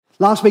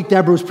Last week,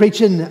 Deborah was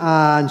preaching,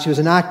 and she was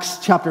in Acts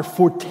chapter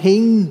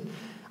 14,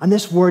 and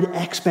this word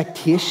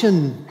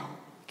expectation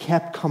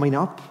kept coming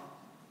up.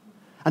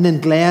 And then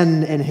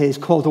Glenn, in his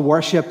call to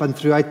worship and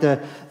throughout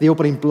the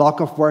opening block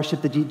of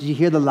worship, did you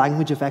hear the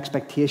language of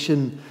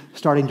expectation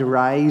starting to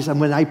rise? And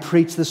when I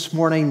preach this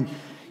morning,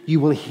 you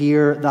will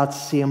hear that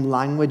same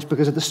language,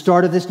 because at the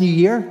start of this new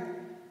year,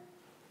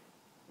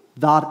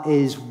 that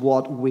is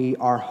what we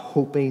are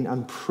hoping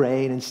and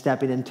praying and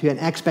stepping into, an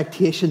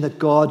expectation that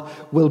God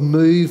will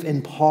move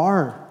in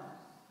power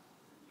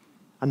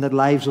and that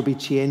lives will be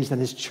changed and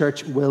His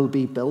church will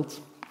be built.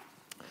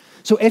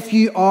 So if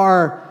you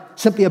are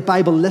simply a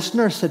Bible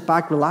listener, sit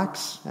back,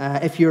 relax.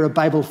 If you're a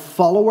Bible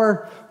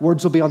follower,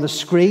 words will be on the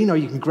screen, or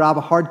you can grab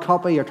a hard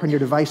copy or turn your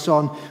device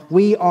on.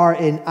 We are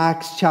in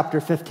Acts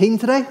chapter 15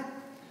 today. I'm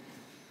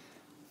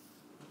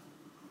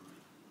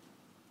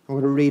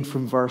going to read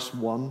from verse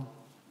 1.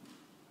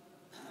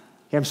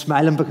 Here I'm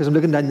smiling because I'm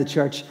looking down the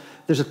church.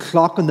 There's a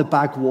clock on the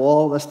back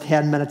wall that's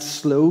 10 minutes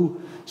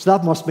slow. So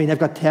that must mean I've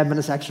got 10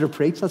 minutes extra to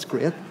preach. That's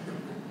great.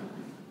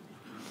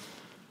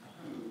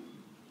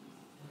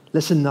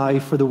 Listen now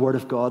for the word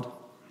of God.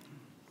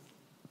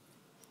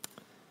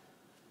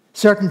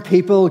 Certain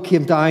people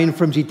came down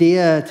from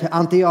Judea to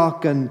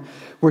Antioch and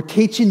were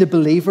teaching the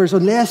believers,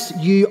 unless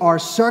you are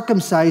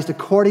circumcised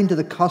according to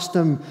the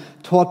custom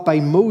taught by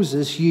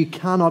Moses, you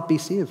cannot be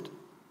saved.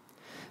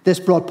 This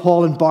brought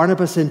Paul and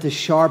Barnabas into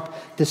sharp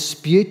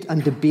dispute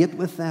and debate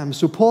with them.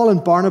 So Paul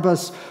and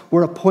Barnabas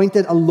were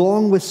appointed,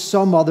 along with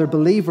some other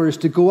believers,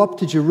 to go up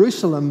to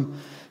Jerusalem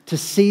to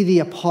see the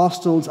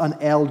apostles and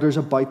elders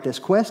about this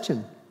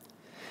question.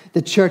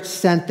 The church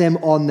sent them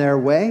on their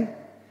way,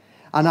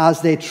 and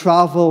as they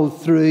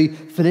traveled through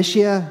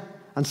Phoenicia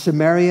and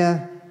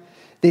Samaria,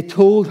 they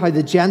told how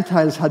the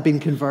Gentiles had been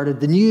converted.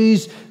 The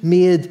news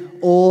made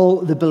all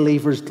the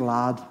believers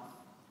glad.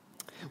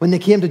 When they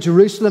came to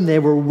Jerusalem, they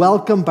were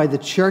welcomed by the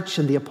church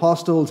and the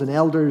apostles and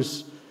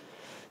elders,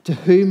 to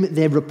whom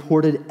they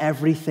reported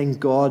everything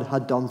God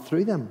had done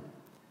through them.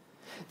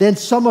 Then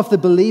some of the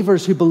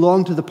believers who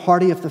belonged to the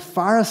party of the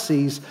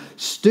Pharisees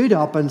stood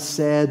up and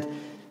said,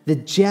 the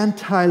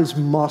Gentiles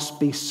must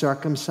be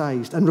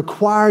circumcised and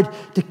required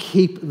to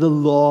keep the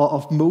law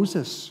of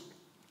Moses.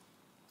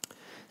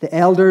 The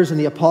elders and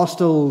the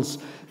apostles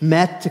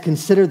met to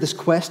consider this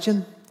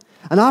question.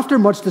 And after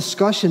much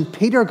discussion,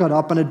 Peter got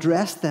up and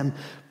addressed them.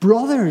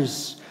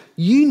 Brothers,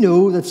 you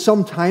know that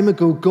some time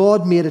ago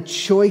God made a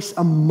choice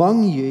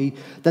among you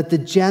that the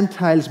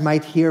Gentiles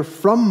might hear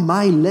from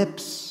my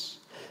lips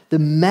the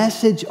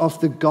message of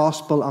the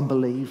gospel and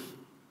believe.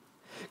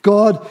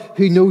 God,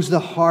 who knows the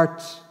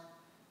heart,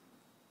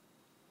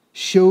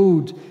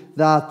 showed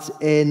that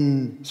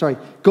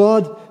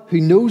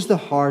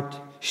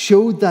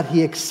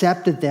He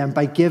accepted them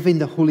by giving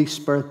the Holy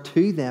Spirit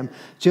to them,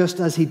 just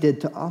as He did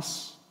to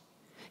us.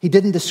 He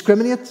didn't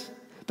discriminate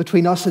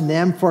between us and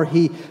them, for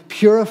He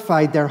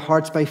purified their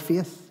hearts by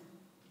faith.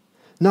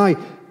 Now,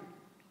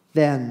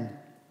 then,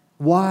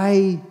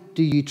 why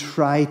do you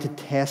try to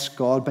test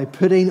God by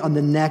putting on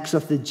the necks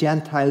of the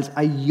Gentiles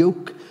a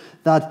yoke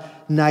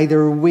that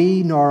neither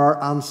we nor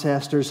our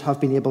ancestors have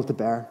been able to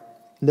bear?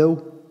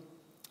 No.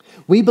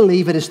 We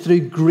believe it is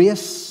through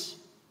grace,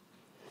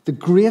 the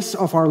grace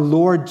of our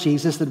Lord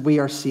Jesus, that we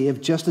are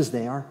saved, just as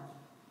they are.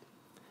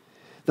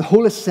 The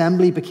whole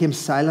assembly became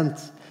silent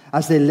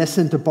as they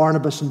listened to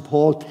Barnabas and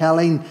Paul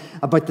telling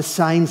about the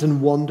signs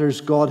and wonders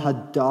God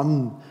had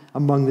done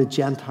among the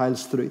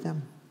Gentiles through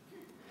them.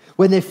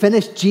 When they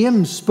finished,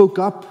 James spoke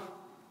up.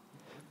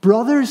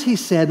 Brothers, he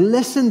said,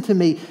 listen to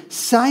me.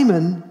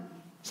 Simon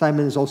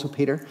is also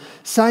Peter.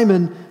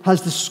 Simon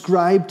has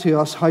described to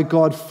us how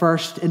God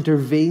first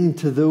intervened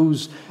to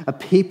those, a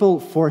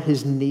people for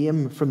His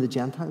name from the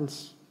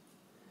Gentiles.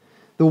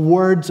 The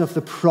words of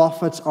the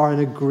prophets are in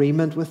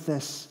agreement with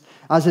this.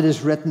 As it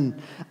is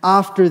written,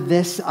 after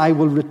this I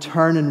will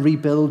return and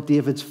rebuild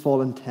David's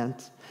fallen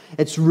tent.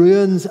 Its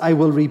ruins I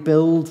will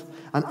rebuild,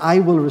 and I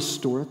will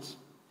restore it.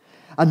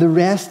 And the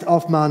rest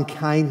of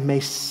mankind may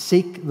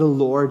seek the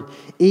Lord,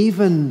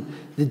 even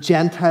the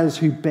Gentiles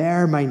who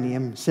bear my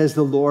name, says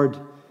the Lord,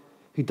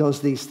 who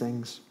does these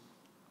things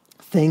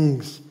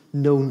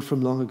known from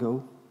long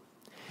ago.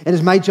 It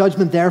is my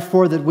judgment,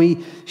 therefore, that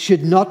we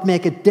should not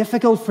make it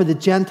difficult for the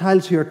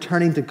Gentiles who are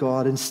turning to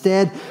God.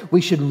 Instead,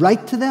 we should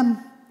write to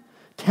them,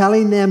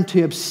 telling them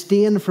to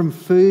abstain from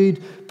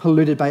food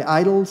polluted by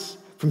idols,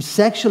 from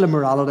sexual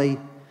immorality,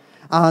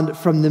 and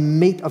from the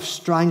meat of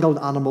strangled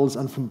animals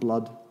and from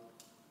blood.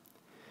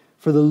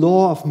 For the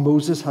law of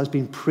Moses has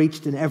been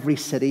preached in every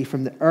city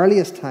from the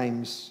earliest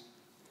times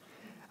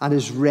and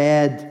is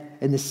read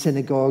in the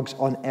synagogues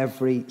on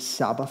every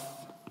Sabbath.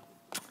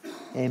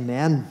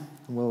 Amen.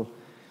 We'll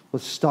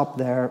stop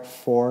there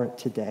for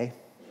today.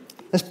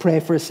 Let's pray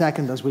for a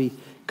second as we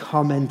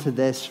come into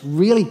this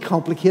really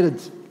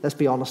complicated, let's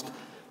be honest,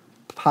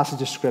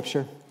 passage of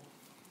Scripture.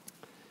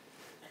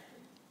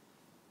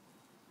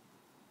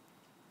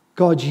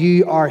 God,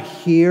 you are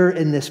here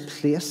in this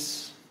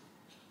place.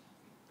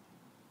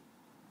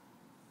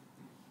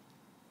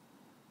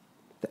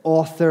 The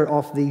author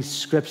of these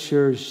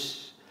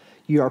scriptures,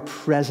 you are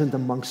present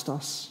amongst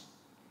us.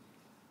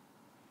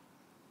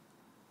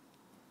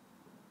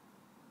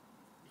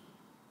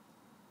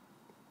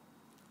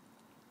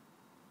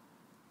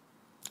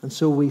 And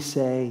so we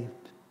say,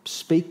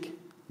 speak,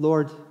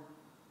 Lord,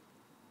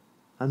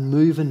 and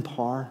move in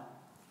power.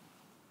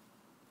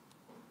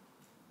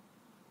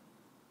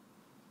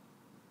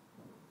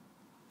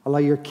 Allow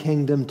your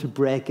kingdom to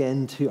break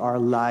into our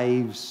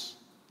lives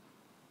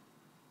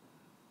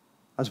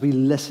as we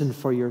listen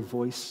for your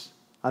voice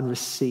and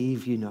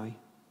receive you now.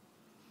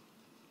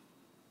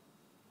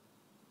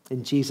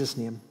 In Jesus'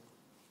 name,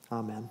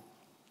 amen.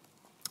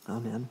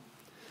 Amen.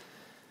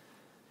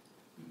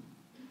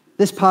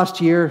 This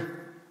past year,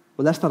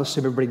 well, let's not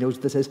assume everybody knows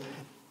what this is.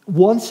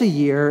 Once a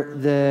year,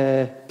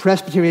 the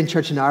Presbyterian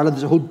Church in Ireland,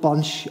 there's a whole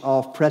bunch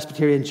of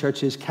Presbyterian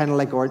churches, kind of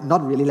like,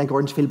 not really like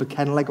Orangefield, but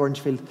kind of like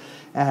Orangefield,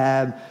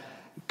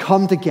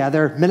 come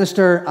together.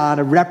 Minister and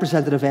a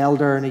representative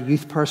elder and a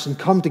youth person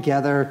come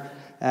together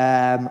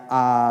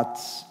at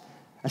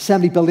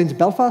Assembly Buildings in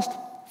Belfast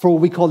for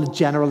what we call the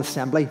General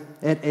Assembly.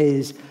 It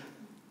is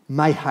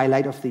my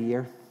highlight of the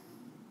year.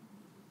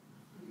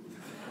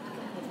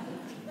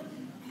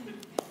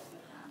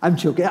 I'm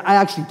joking. I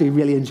actually do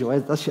really enjoy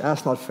it.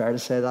 That's not fair to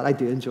say that. I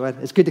do enjoy it.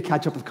 It's good to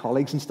catch up with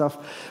colleagues and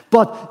stuff.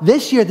 But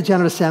this year at the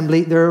General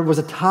Assembly, there was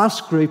a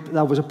task group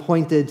that was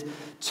appointed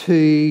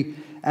to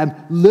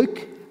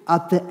look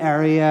at the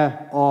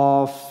area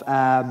of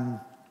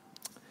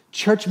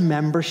church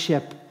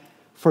membership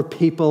for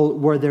people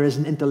where there is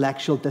an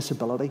intellectual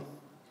disability.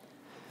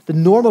 The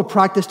normal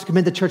practice to come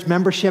into church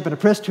membership in a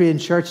Presbyterian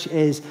church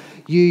is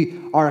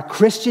you are a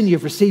Christian,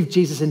 you've received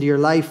Jesus into your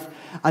life,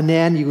 and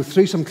then you go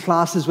through some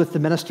classes with the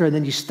minister, and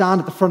then you stand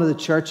at the front of the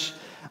church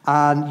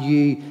and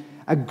you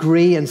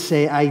agree and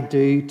say, I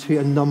do, to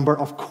a number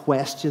of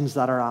questions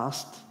that are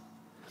asked.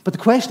 But the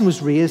question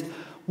was raised,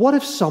 what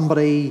if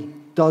somebody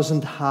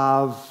doesn't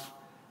have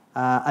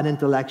an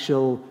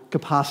intellectual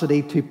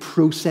capacity to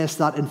process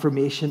that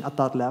information at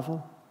that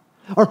level?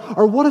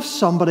 Or what if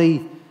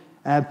somebody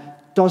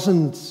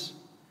doesn't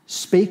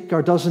speak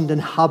or doesn't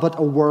inhabit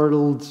a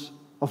world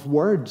of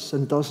words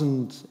and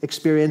doesn't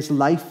experience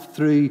life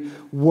through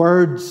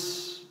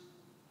words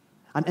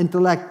and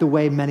intellect the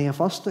way many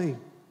of us do?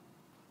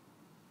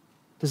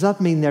 Does that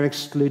mean they're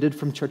excluded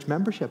from church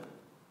membership?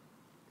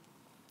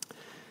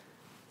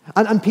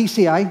 And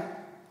PCI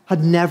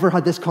had never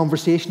had this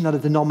conversation at a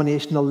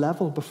denominational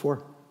level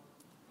before.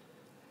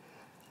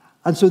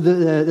 And so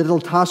the little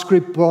task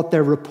group brought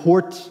their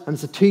report, and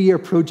it's a 2-year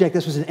project.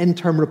 This was an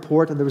interim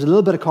report, and there was a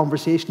little bit of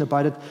conversation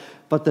about it,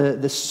 but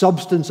the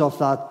substance of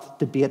that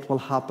debate will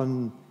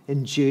happen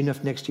in June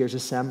of next year's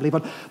assembly.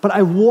 But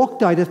I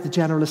walked out of the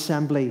General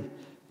Assembly.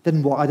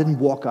 I didn't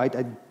walk out.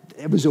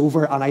 It was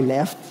over, and I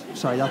left.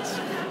 Sorry, that's...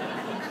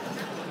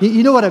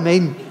 you know what I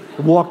mean?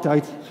 I walked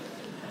out.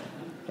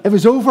 It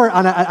was over,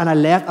 and I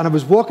left, and I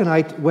was walking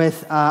out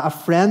with a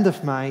friend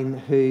of mine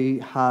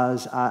who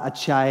has a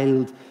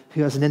child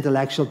who has an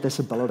intellectual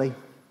disability.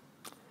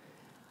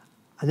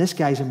 And this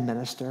guy's a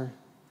minister,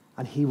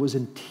 and he was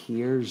in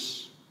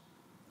tears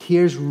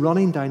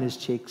running down his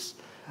cheeks.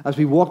 As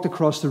we walked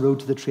across the road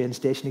to the train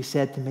station, he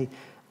said to me,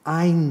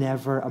 I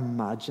never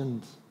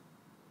imagined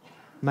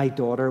my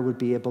daughter would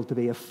be able to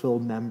be a full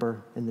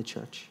member in the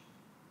church.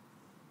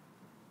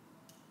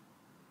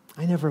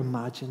 I never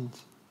imagined.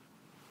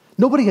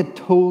 Nobody had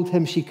told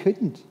him she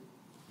couldn't.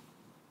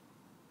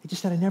 He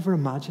just said, I never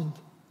imagined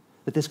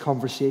that this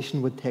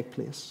conversation would take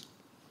place.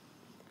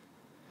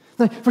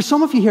 Now, for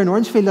some of you here in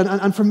Orangefield,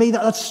 and for me,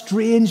 that's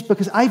strange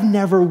because I've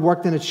never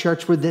worked in a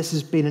church where this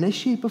has been an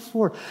issue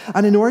before.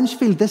 And in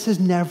Orangefield, this has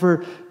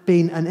never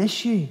been an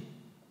issue.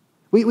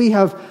 We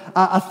have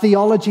a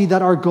theology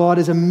that our God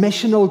is a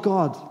missional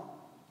God,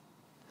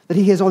 that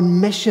he is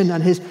on mission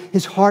and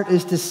his heart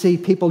is to see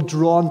people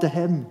drawn to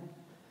him.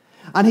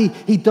 And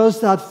he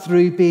does that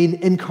through being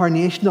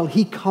incarnational.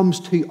 He comes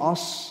to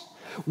us.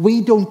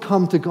 We don't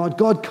come to God.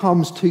 God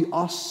comes to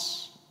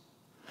us.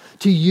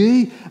 To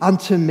you and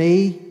to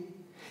me.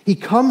 He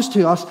comes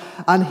to us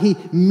and he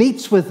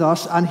meets with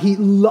us and he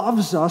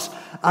loves us.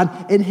 And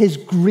in his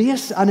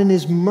grace and in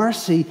his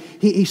mercy,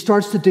 he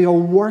starts to do a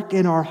work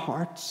in our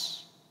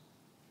hearts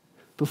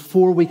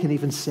before we can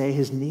even say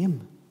his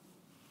name.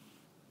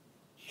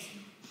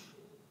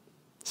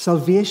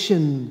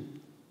 Salvation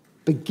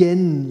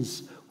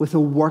begins with a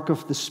work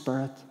of the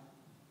Spirit.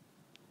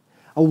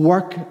 A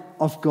work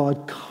of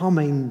God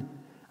coming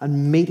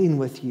and meeting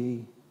with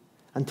you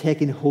and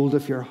taking hold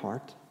of your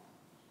heart.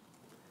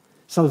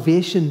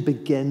 Salvation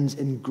begins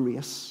in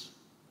grace.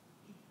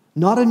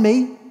 Not in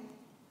me.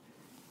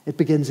 It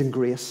begins in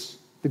grace.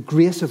 The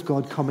grace of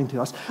God coming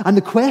to us. And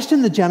the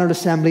question the General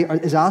Assembly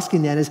is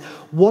asking then is,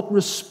 what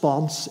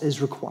response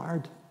is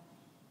required?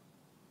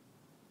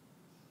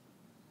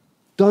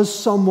 Does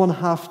someone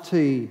have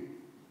to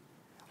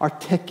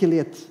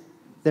articulate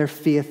their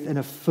faith in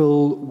a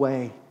full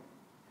way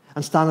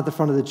and stand at the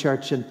front of the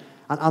church and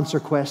answer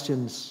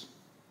questions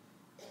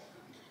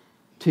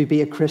to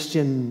be a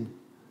Christian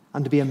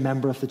and to be a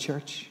member of the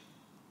church?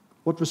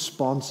 What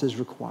response is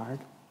required?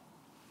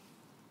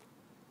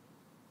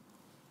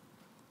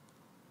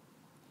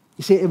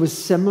 You see, it was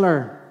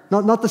similar,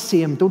 not the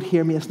same, don't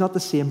hear me, it's not the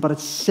same, but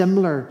it's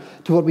similar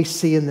to what we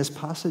see in this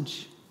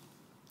passage.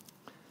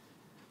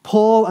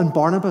 Paul and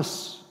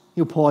Barnabas,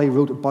 Paul, he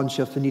wrote a bunch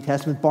of the New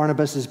Testament.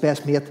 Barnabas, his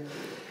best mate.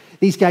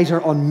 These guys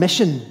are on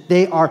mission.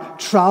 They are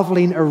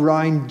traveling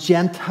around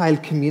Gentile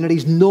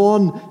communities,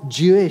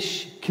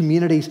 non-Jewish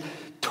communities,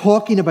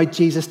 talking about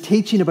Jesus,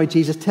 teaching about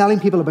Jesus,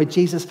 telling people about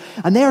Jesus.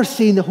 And they are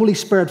seeing the Holy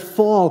Spirit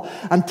fall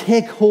and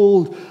take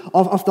hold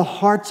of the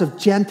hearts of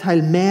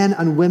Gentile men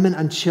and women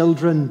and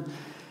children,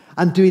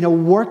 and doing a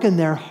work in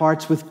their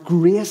hearts with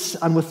grace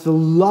and with the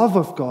love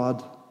of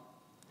God.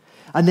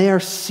 And they are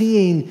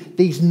seeing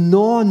these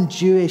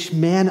non-Jewish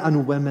men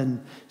and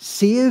women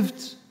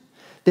saved.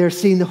 They're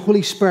seeing the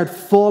Holy Spirit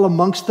fall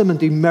amongst them and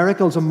do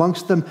miracles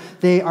amongst them.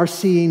 They are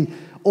seeing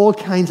all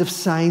kinds of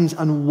signs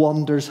and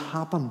wonders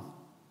happen.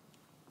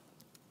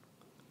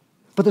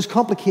 But there's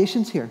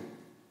complications here.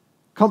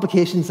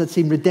 Complications that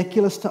seem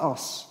ridiculous to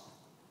us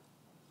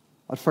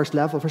at first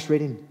level, first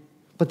reading.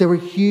 But they were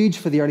huge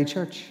for the early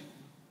church.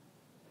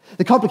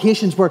 The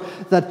complications were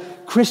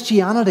that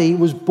Christianity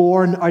was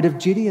born out of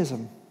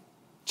Judaism.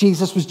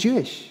 Jesus was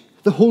Jewish.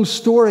 The whole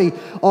story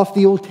of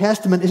the Old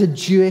Testament is a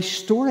Jewish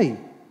story.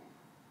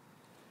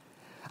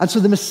 And so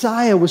the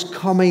Messiah was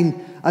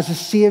coming as a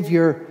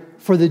Savior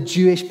for the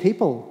Jewish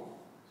people.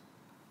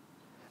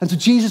 And so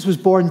Jesus was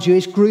born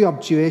Jewish, grew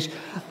up Jewish,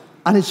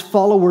 and his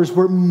followers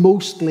were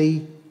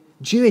mostly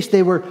Jewish.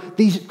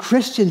 These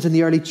Christians in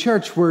the early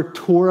church were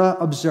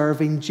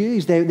Torah-observing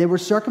Jews. They were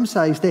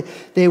circumcised.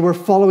 They were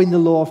following the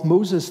law of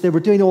Moses. They were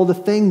doing all the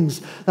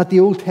things that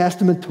the Old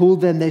Testament told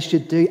them they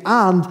should do,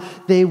 and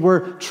they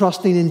were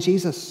trusting in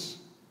Jesus.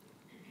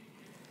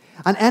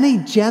 And any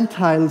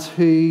Gentiles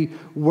who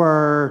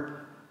were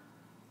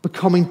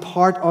becoming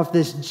part of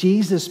this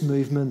Jesus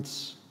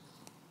movement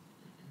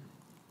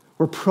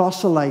were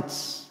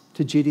proselytes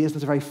to Judaism.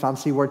 It's a very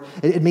fancy word.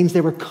 It means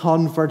they were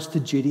converts to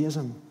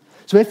Judaism.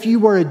 So if you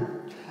were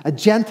a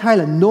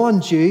Gentile, a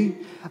non-Jew,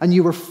 and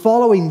you were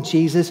following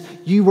Jesus,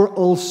 you were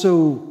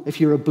also,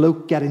 if you're a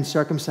bloke getting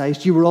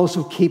circumcised, you were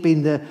also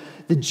keeping the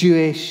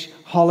Jewish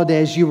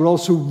holidays. You were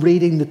also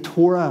reading the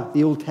Torah,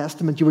 the Old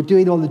Testament. You were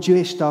doing all the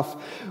Jewish stuff,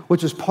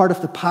 which was part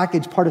of the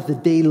package, part of the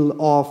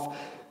deal of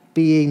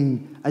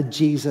being a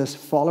Jesus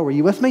follower. Are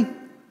you with me?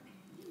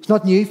 It's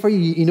not new for you.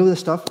 You know this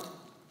stuff.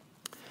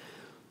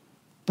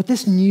 But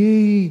this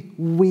new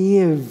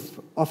wave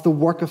of the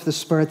work of the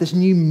Spirit, this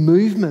new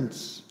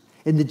movement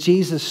in the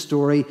Jesus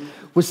story,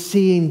 was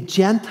seeing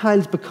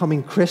Gentiles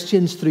becoming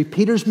Christians through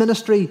Peter's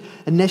ministry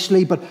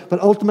initially, but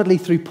ultimately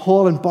through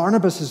Paul and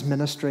Barnabas'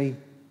 ministry.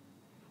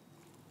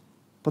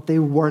 But they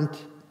weren't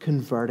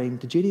converting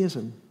to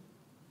Judaism.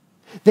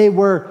 They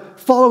were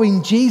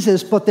following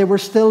Jesus, but they were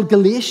still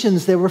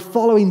Galatians. They were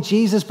following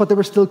Jesus, but they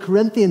were still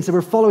Corinthians. They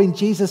were following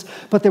Jesus,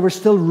 but they were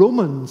still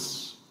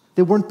Romans.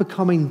 They weren't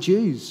becoming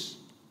Jews.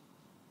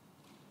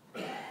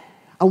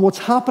 And what's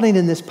happening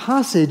in this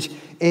passage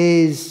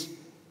is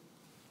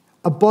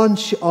a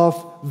bunch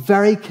of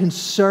very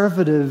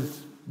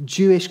conservative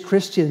Jewish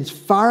Christians,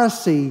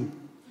 Pharisee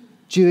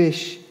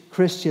Jewish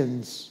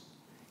Christians,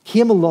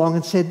 came along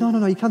and said,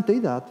 no, you can't do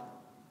that.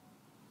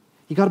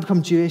 You've got to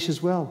become Jewish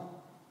as well.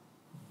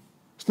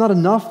 It's not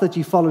enough that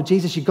you follow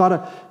Jesus. You've got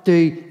to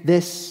do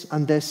this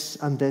and this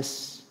and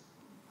this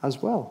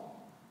as well.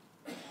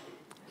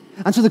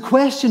 And so the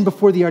question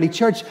before the early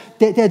church,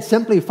 dead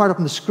simply, fired up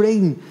on the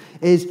screen,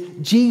 is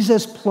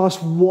Jesus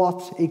plus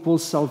what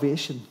equals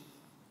salvation?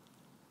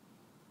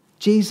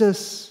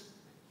 Jesus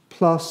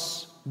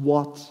plus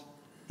what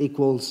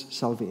equals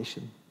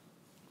salvation?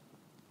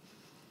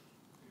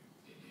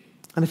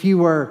 And if you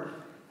were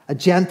a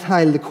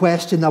Gentile, the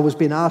question that was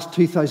being asked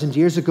 2,000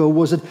 years ago,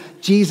 was it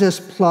Jesus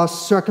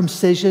plus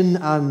circumcision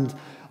and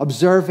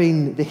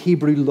observing the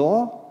Hebrew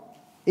law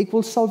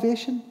equals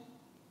salvation?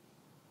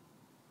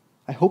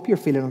 I hope you're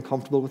feeling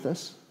uncomfortable with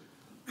this.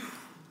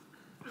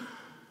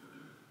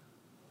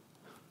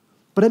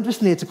 But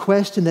interestingly, it's a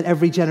question that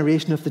every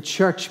generation of the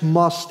church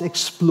must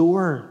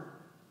explore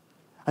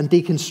and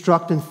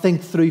deconstruct and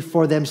think through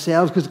for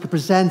themselves, because it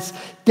presents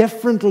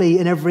differently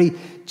in every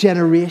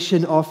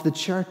generation of the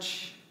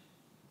church.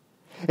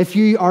 If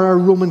you are a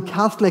Roman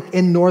Catholic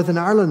in Northern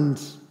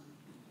Ireland,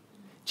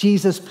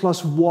 Jesus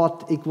plus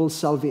what equals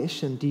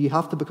salvation? Do you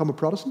have to become a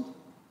Protestant?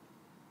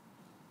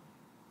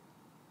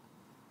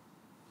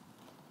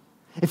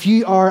 If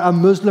you are a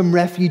Muslim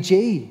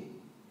refugee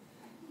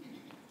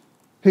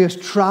who has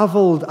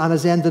travelled and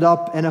has ended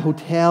up in a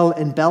hotel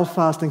in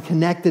Belfast and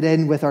connected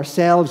in with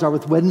ourselves or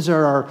with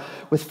Windsor or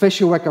with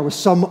Fisherwick or with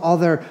some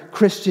other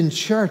Christian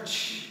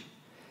church,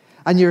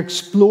 and you're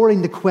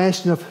exploring the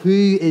question of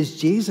who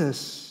is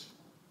Jesus,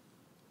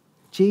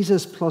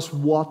 Jesus plus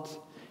what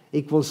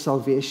equals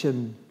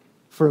salvation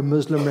for a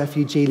Muslim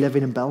refugee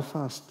living in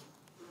Belfast?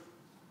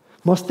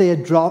 Must they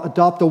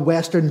adopt a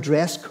Western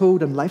dress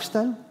code and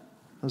lifestyle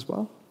as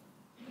well?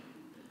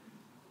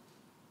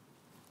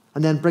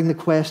 And then bring the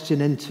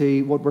question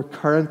into what we're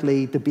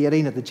currently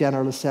debating at the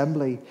General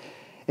Assembly.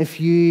 if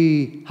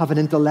you have an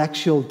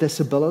intellectual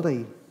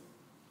disability,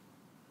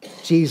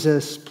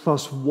 Jesus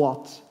plus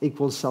what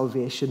equals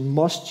salvation?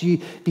 Must you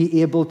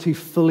be able to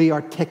fully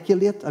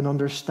articulate and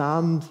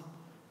understand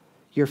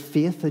your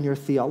faith and your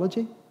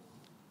theology?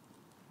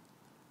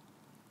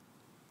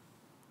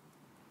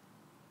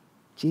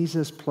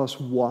 Jesus plus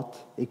what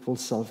equals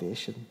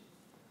salvation?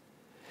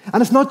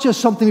 And it's not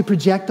just something we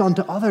project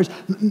onto others.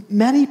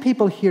 Many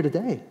people here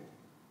today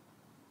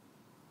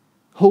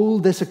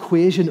hold this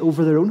equation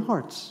over their own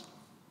hearts,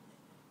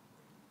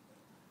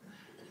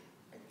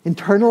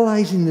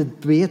 internalizing the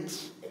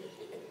debate.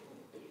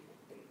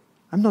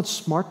 I'm not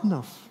smart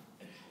enough.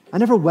 I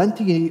never went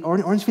to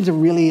Orangefield's a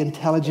really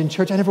intelligent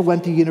church. I never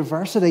went to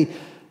university.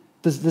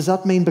 Does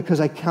that mean because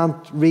I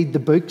can't read the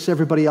books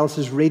everybody else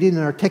is reading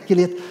and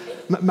articulate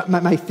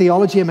my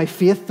theology and my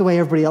faith the way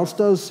everybody else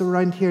does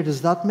around here?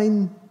 Does that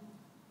mean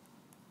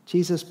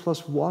Jesus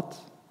plus what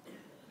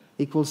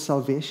equals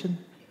salvation?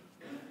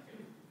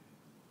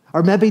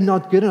 Or maybe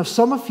not good enough.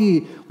 Some of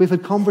you, we've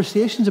had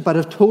conversations about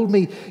it, have told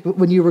me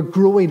when you were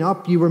growing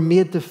up, you were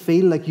made to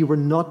feel like you were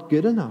not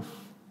good enough.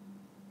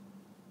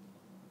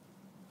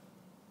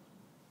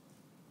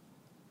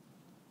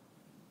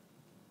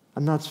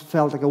 And that's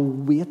felt like a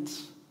weight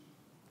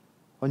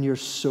on your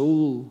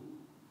soul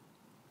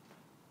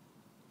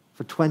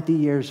for 20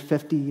 years,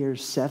 50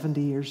 years,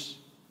 70 years.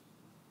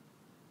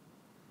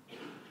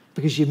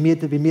 Because you've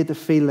been made to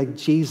feel like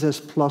Jesus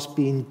plus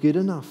being good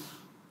enough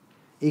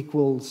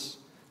equals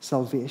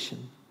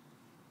salvation.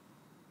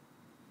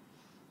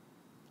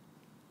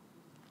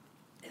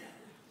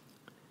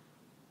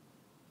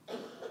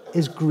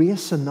 Is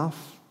grace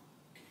enough?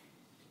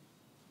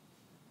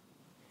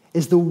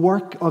 Is the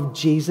work of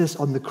Jesus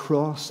on the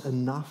cross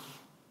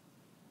enough?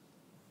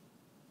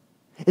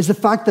 Is the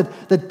fact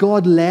that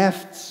God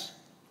left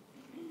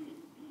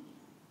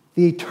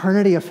the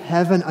eternity of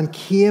heaven and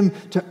came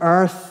to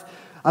earth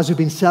as we've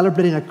been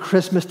celebrating at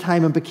Christmas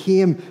time and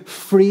became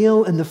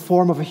frail in the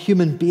form of a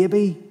human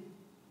baby,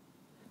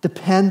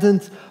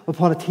 dependent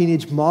upon a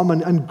teenage mom,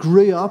 and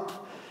grew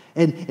up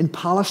in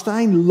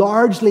Palestine,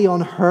 largely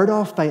unheard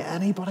of by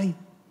anybody.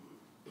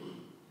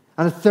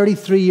 And at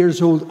 33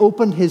 years old,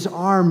 opened his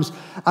arms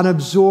and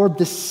absorbed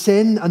the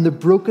sin and the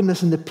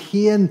brokenness and the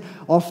pain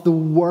of the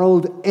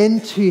world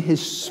into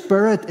his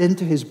spirit,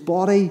 into his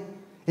body,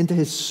 into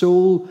his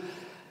soul.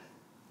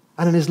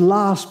 And in his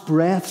last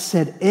breath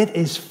said, "It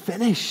is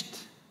finished."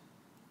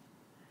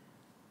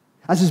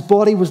 As his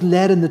body was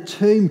laid in the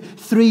tomb,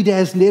 3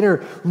 days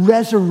later,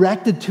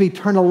 resurrected to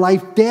eternal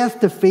life,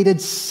 death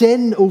defeated,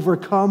 sin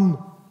overcome.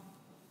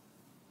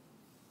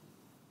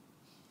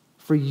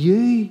 For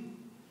you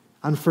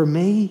and for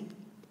me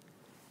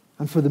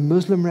and for the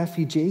Muslim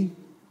refugee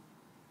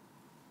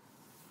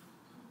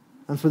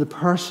and for the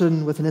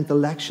person with an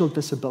intellectual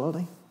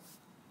disability.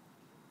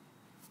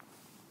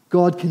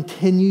 God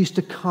continues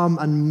to come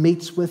and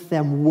meets with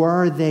them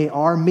where they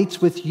are, meets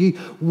with you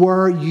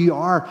where you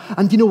are.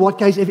 And you know what,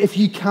 guys? If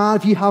you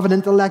have an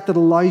intellect that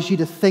allows you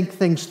to think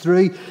things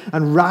through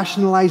and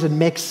rationalize and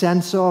make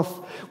sense of,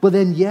 well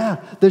then, yeah,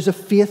 there's a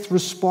faith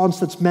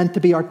response that's meant to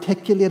be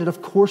articulated.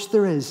 Of course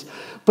there is.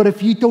 But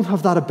if you don't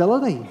have that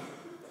ability,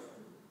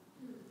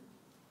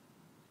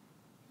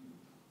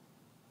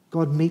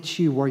 God meets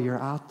you where you're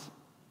at.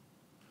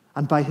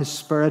 And by his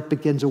Spirit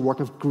begins a work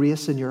of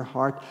grace in your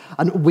heart.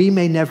 And we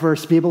may never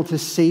be able to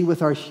see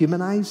with our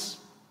human eyes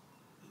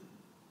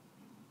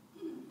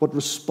what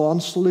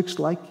response looks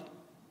like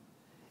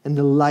in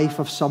the life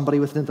of somebody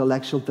with an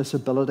intellectual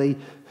disability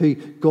who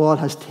God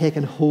has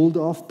taken hold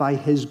of by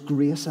his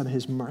grace and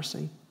his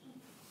mercy.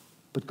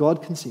 But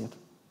God can see it.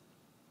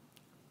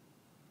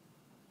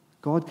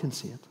 God can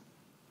see it.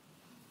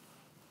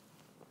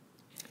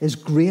 Is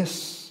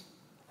grace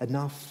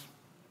enough?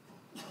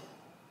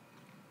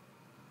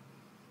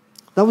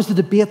 That was the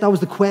debate, that was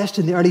the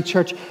question the early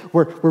church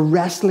were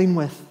wrestling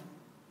with.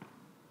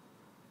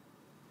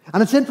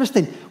 And it's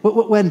interesting,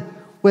 when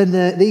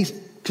these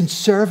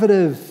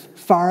conservative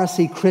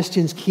Pharisee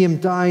Christians came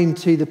down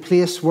to the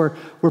place where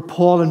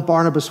Paul and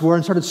Barnabas were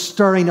and started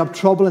stirring up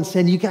trouble and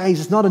saying, you guys,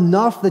 it's not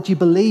enough that you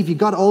believe, you've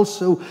got to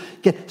also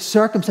get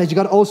circumcised, you've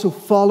got to also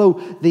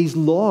follow these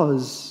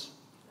laws.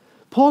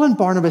 Paul and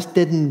Barnabas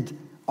didn't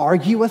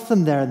argue with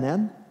them there and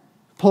then.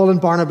 Paul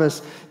and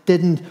Barnabas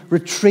didn't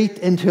retreat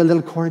into a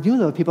little corner. Do you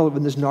know that people,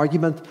 when there's an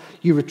argument,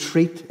 you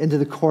retreat into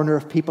the corner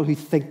of people who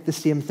think the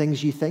same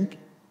things you think?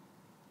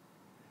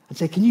 And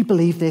say, can you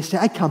believe they say?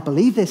 I can't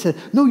believe they said.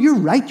 No, you're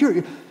right. Do you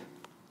know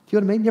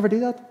what I mean? You ever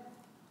do that?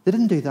 They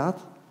didn't do that.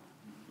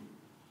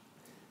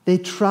 They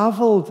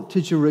traveled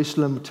to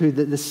Jerusalem, to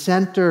the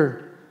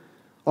center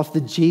of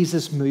the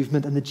Jesus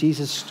movement and the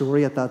Jesus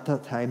story at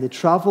that time. They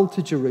traveled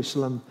to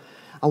Jerusalem.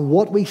 And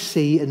what we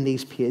see in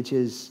these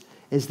pages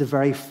is the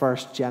very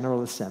first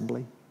General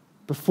Assembly.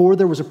 Before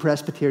there was a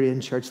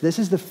Presbyterian church, this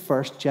is the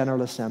first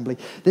General Assembly.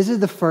 This is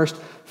the first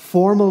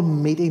formal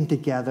meeting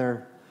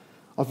together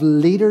of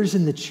leaders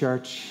in the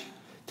church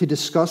to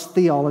discuss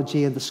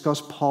theology and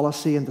discuss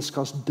policy and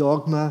discuss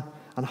dogma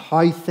and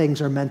how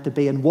things are meant to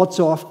be and what's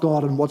off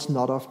God and what's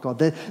not off God.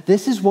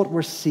 This is what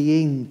we're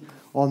seeing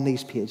on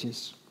these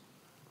pages.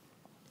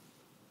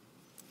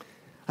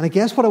 And I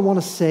guess what I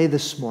want to say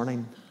this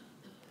morning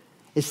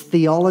is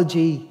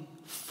theology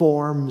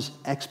forms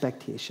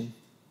expectation.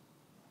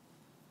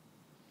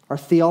 Our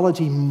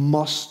theology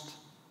must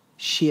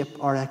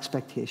shape our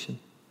expectation.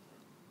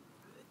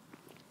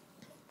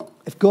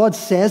 If God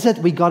says it,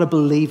 we got to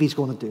believe he's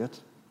going to do it.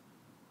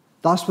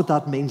 That's what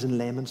that means in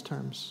layman's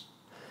terms.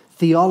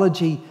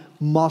 Theology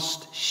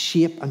must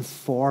shape and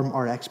form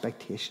our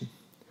expectation.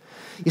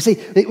 You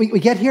see, we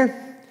get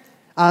here,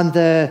 and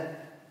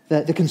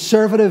the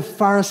conservative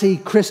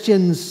Pharisee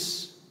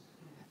Christians,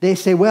 they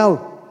say,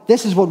 well,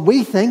 this is what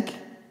we think.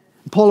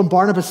 Paul and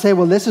Barnabas say,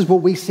 well, this is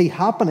what we see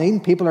happening.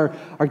 People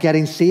are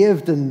getting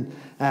saved, and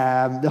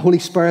the Holy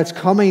Spirit's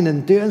coming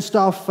and doing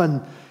stuff.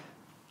 And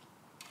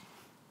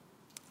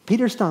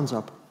Peter stands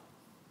up.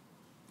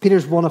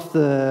 Peter's one of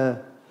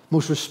the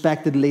most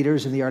respected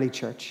leaders in the early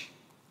church.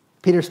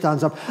 Peter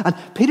stands up, and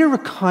Peter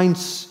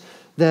recounts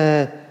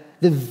the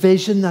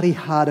vision that he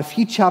had a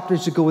few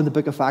chapters ago in the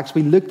book of Acts.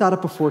 We looked at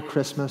it before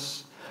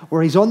Christmas,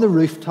 where he's on the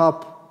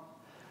rooftop,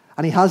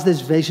 and he has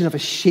this vision of a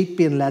sheep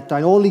being let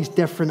down, all these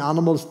different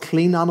animals,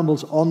 clean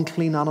animals,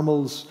 unclean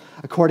animals,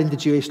 according to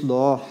Jewish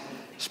law,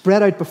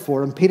 spread out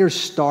before him. Peter's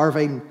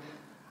starving,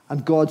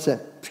 and God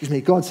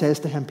says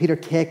to him, Peter,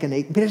 take and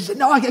eat. And Peter says,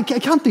 no, I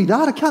can't do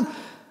that. I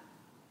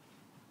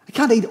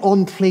can't eat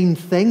unclean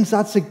things.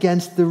 That's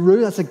against the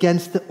rule. That's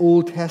against the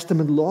Old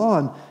Testament law.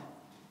 And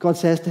God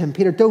says to him,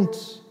 Peter,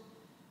 don't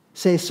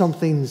say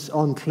something's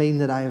unclean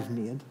that I have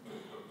made.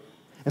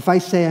 If I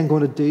say I'm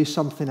going to do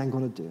something, I'm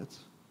going to do it.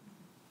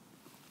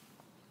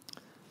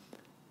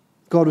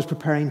 God was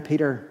preparing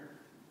Peter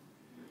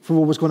for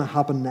what was going to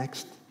happen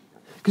next.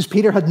 Because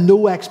Peter had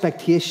no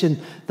expectation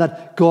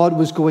that God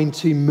was going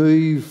to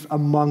move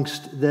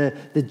amongst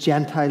the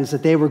Gentiles,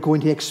 that they were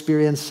going to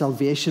experience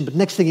salvation. But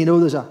next thing you know,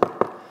 there's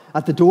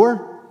at the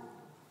door,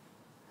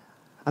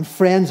 and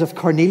friends of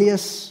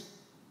Cornelius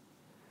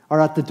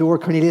are at the door.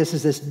 Cornelius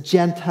is this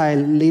Gentile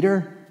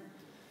leader.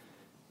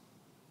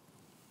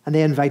 And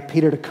they invite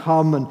Peter to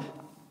come, and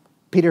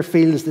Peter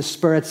feels the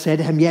Spirit say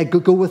to him, yeah,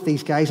 go with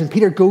these guys. And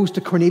Peter goes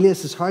to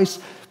Cornelius' house.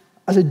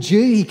 As a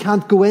Jew, he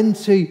can't go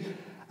into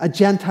a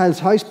Gentile's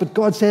house, but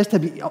God says to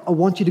him, I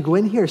want you to go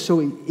in here. So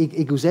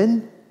he goes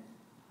in,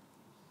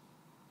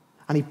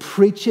 and he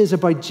preaches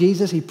about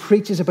Jesus. He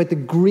preaches about the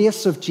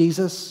grace of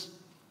Jesus.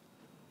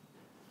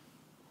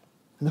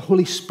 And the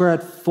Holy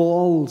Spirit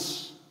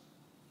falls,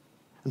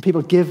 and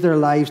people give their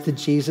lives to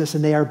Jesus,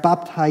 and they are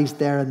baptized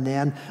there and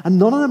then, and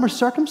none of them are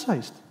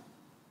circumcised.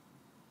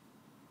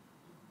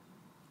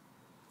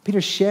 Peter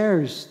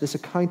shares this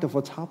account of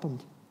what's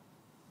happened.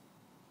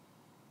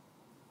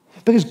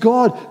 Because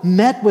God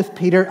met with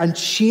Peter and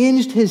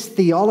changed his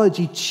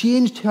theology,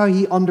 changed how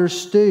he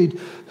understood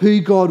who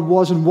God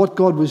was and what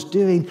God was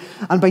doing.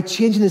 And by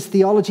changing his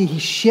theology, he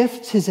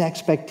shifts his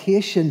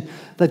expectation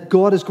that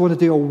God is going to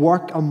do a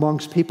work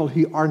amongst people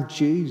who aren't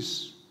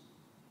Jews.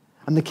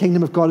 And the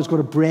kingdom of God is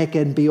going to break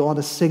in beyond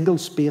a single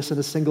space and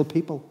a single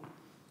people.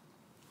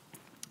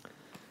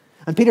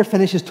 And Peter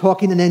finishes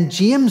talking, and then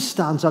James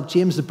stands up.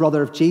 James, the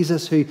brother of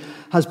Jesus, who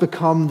has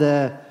become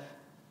the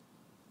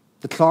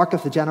clerk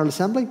of the General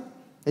Assembly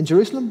in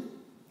Jerusalem.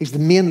 He's the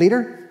main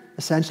leader,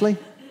 essentially.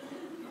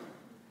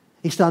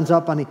 He stands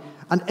up, and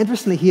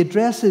interestingly, he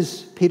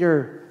addresses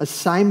Peter as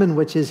Simon,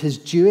 which is his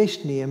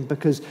Jewish name,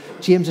 because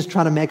James is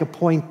trying to make a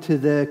point to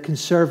the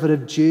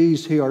conservative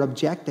Jews who are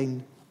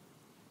objecting.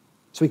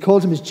 So he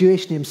calls him his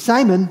Jewish name,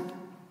 Simon.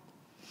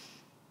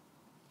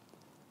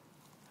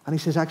 And he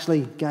says,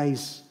 actually,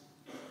 guys,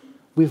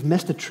 we've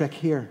missed a trick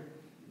here.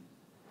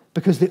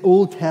 Because the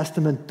Old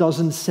Testament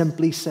doesn't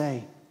simply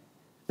say,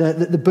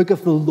 the book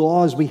of the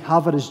law as we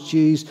have it as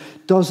Jews,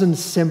 doesn't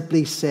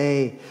simply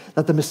say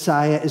that the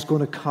Messiah is going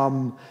to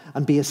come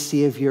and be a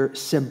savior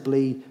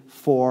simply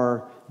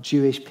for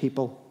Jewish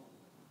people.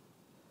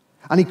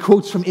 And he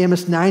quotes from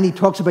Amos 9, he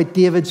talks about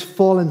David's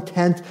fallen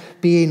tent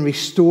being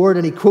restored.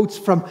 And he quotes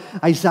from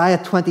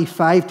Isaiah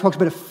 25, talks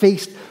about a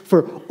feast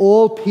for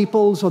all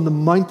peoples on the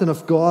mountain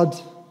of God.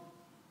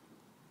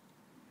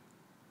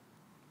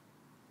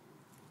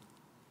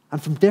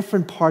 And from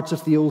different parts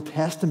of the Old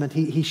Testament,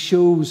 he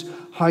shows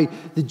how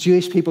the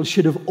Jewish people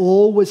should have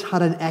always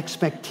had an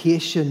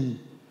expectation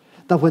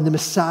that when the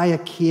Messiah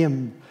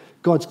came,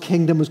 God's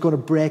kingdom was going to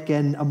break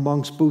in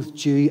amongst both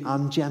Jew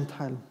and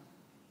Gentile.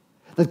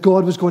 That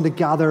God was going to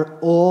gather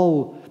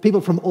all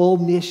people from all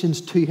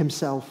nations to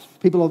himself,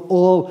 people of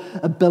all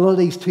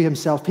abilities to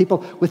himself,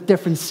 people with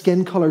different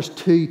skin colors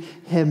to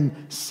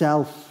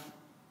himself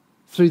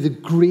through the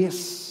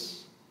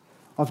grace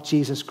of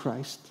Jesus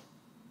Christ.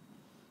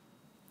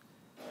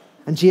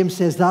 And James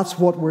says that's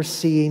what we're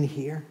seeing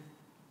here.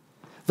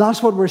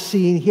 That's what we're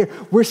seeing here.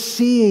 We're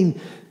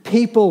seeing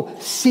people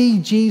see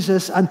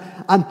Jesus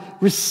and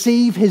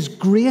receive his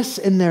grace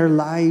in their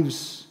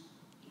lives,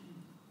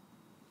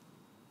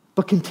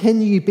 but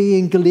continue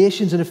being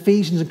Galatians and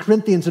Ephesians and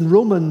Corinthians and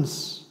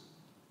Romans.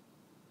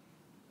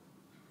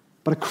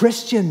 But a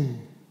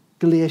Christian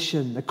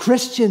Galatian, a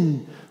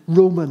Christian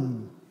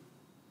Roman,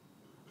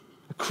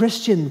 a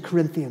Christian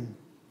Corinthian.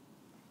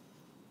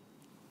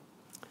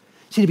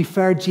 See, to be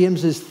fair,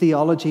 James's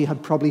theology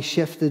had probably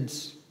shifted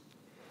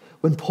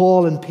when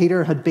Paul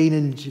had been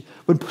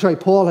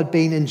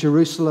in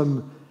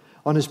Jerusalem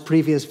on his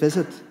previous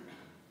visit.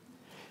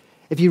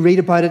 If you read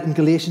about it in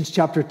Galatians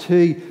chapter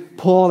 2,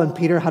 Paul and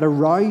Peter had a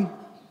row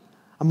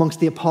amongst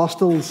the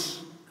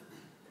apostles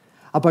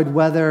about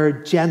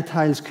whether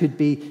Gentiles could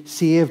be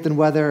saved and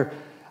whether,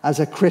 as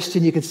a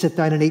Christian, you could sit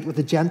down and eat with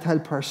a Gentile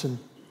person.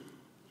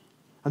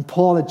 And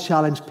Paul had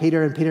challenged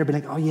Peter, and Peter had been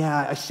like, oh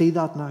yeah, I see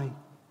that now.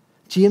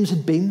 James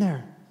had been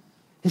there.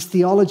 His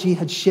theology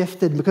had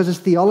shifted. Because his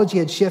theology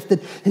had shifted,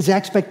 his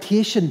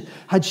expectation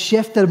had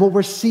shifted. And what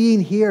we're seeing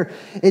here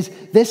is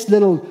this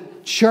little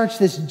church,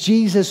 this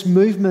Jesus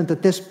movement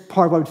at this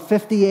part, about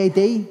 50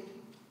 AD,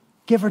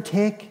 give or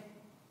take,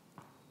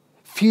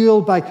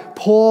 fueled by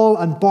Paul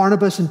and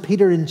Barnabas and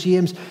Peter and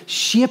James,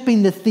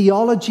 shaping the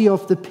theology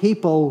of the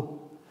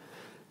people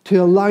to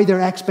allow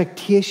their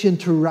expectation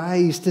to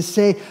rise, to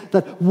say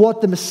that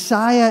what the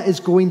Messiah is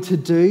going to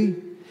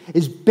do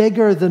is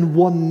bigger than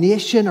one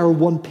nation or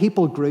one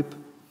people group.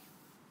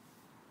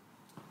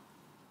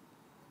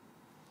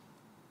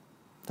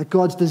 That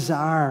God's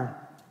desire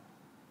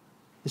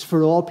is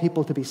for all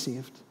people to be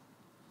saved.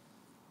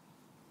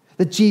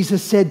 That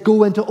Jesus said,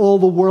 go into all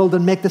the world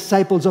and make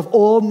disciples of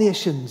all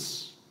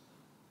nations.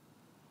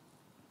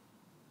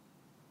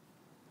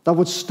 That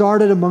what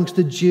started amongst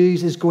the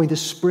Jews is going to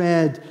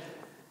spread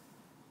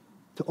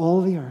to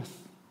all the earth.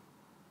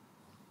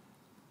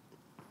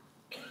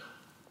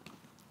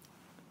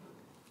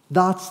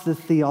 That's the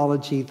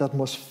theology that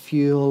must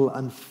fuel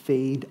and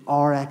feed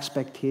our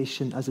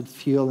expectation as it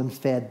fueled and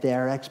fed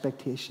their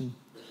expectation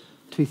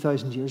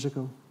 2,000 years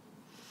ago.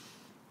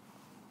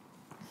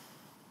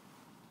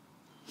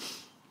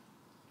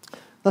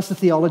 That's the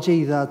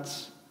theology that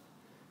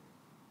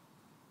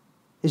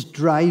is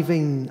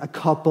driving a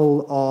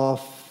couple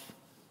of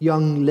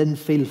young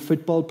Linfield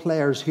football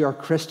players who are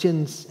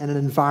Christians in an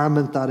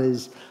environment that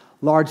is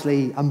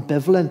largely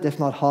ambivalent, if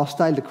not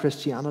hostile to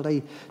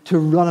Christianity, to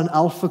run an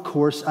alpha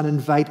course and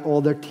invite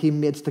all their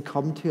teammates to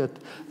come to it.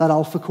 That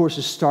alpha course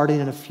is starting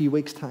in a few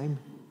weeks' time.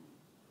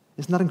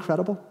 Isn't that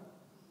incredible?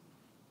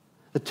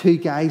 The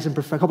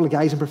couple of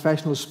guys in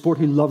professional sport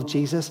who love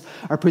Jesus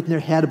are putting their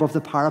head above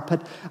the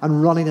parapet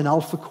and running an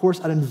alpha course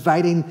and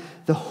inviting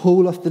the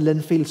whole of the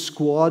Linfield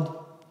squad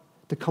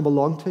to come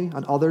along to,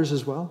 and others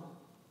as well.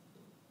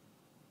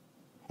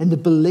 In the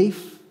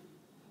belief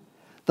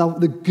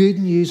that the good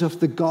news of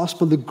the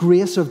gospel, the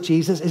grace of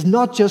Jesus, is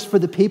not just for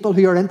the people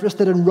who are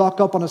interested in rock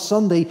up on a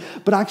Sunday,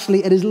 but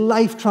actually it is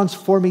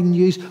life-transforming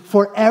news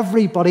for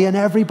everybody, and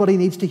everybody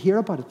needs to hear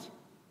about it.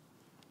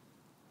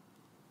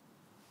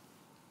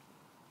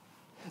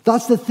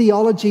 That's the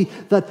theology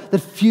that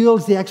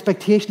fuels the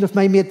expectation of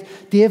my mate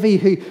Davey,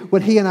 who,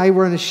 when he and I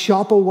were in a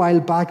shop a while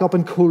back up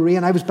in Coleraine,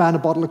 and I was buying a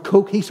bottle of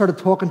Coke, he started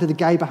talking to the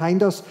guy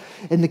behind us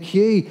in the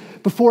queue.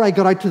 Before I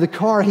got out to the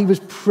car, he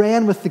was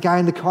praying with the guy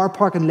in the car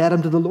park and led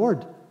him to the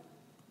Lord.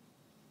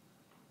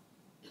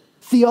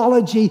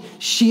 Theology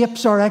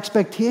shapes our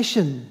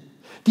expectation.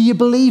 Do you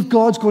believe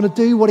God's going to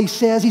do what he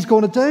says he's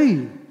going to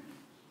do?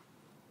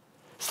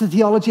 It's the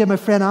theology of my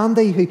friend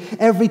Andy, who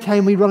every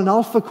time we run an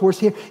alpha course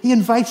here, he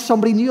invites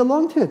somebody new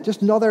along to it.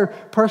 Just another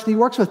person he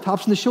works with,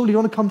 taps on the shoulder. Do you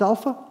want to come to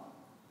alpha? Do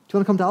you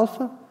want to come to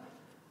alpha?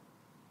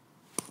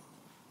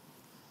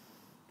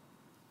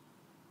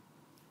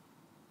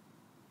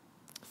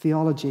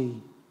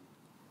 Theology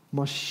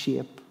must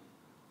shape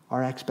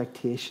our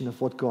expectation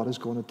of what God is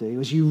going to do.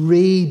 As you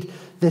read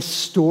this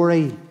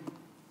story,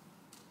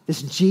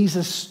 this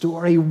Jesus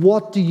story,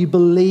 what do you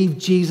believe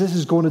Jesus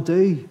is going to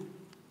do?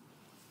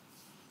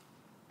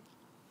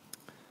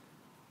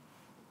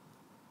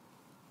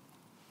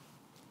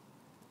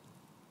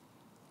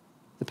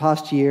 The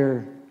past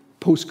year,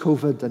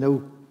 post-COVID, I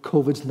know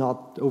COVID's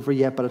not over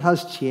yet, but it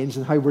has changed,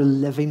 and how we're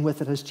living with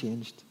it has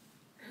changed.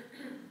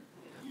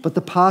 But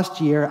the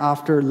past year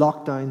after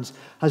lockdowns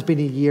has been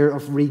a year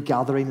of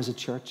regathering as a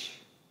church,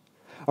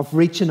 of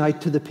reaching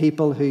out to the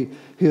people who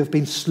have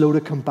been slow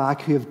to come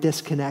back, who have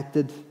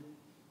disconnected,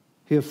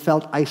 who have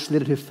felt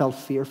isolated, who have felt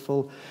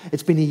fearful.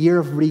 It's been a year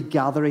of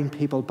regathering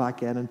people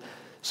back in. And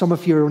some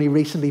of you are only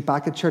recently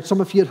back at church. Some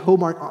of you at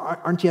home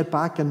aren't yet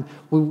back, and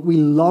we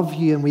love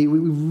you, and we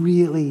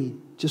really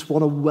just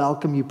want to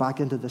welcome you back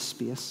into this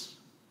space.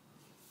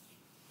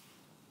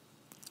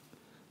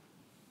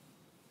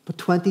 But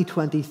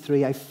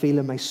 2023, I feel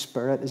in my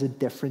spirit, is a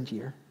different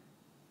year.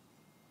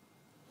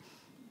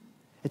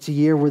 It's a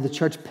year where the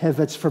church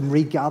pivots from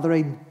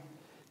regathering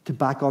to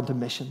back onto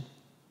mission.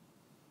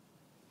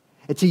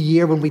 It's a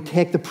year when we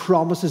take the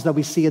promises that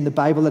we see in the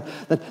Bible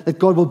that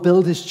God will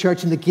build his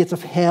church and the gates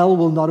of hell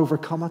will not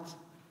overcome it.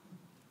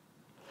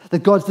 That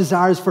God's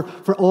desire is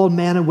for all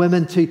men and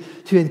women to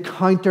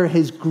encounter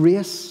his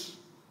grace.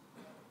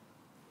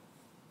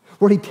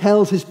 Where he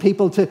tells his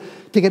people to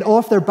get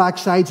off their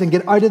backsides and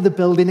get out of the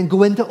building and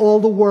go into all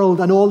the world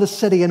and all the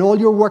city and all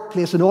your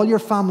workplace and all your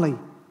family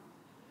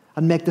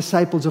and make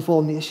disciples of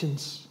all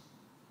nations.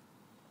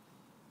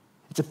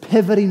 It's a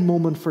pivoting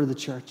moment for the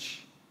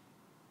church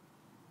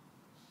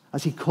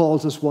as he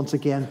calls us once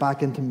again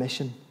back into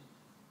mission.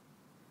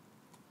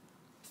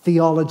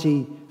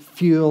 Theology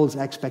fuels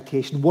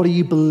expectation. What are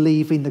you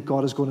believing that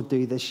God is going to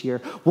do this year?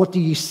 What do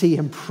you see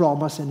him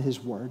promise in his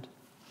word?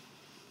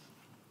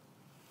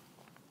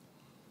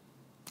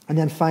 And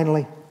then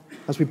finally,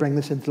 as we bring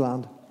this into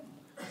land,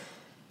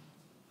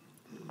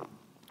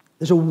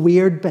 there's a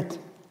weird bit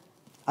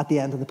at the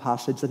end of the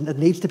passage that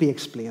needs to be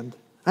explained.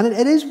 And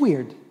it is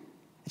weird.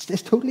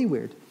 It's totally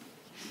weird.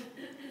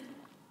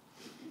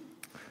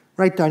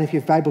 Write down, if you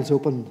have Bibles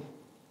open,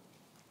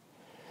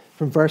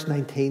 from verse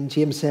 19,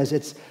 James says,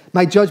 "It's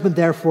my judgment,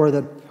 therefore,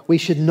 that we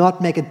should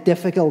not make it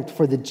difficult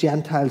for the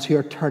Gentiles who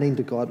are turning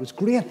to God." It was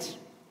great.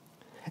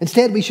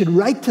 Instead, we should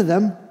write to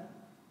them.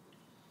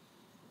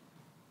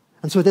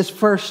 And so this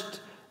first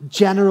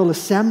general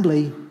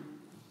assembly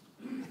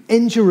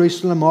in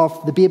Jerusalem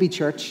of the baby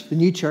church, the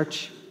new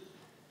church,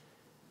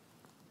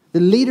 the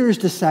leaders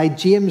decide,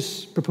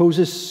 James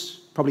proposes,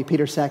 probably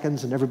Peter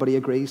seconds, and everybody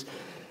agrees.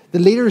 The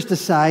leaders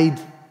decide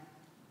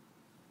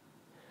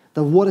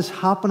that what is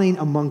happening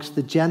amongst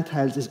the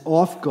Gentiles is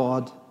of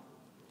God.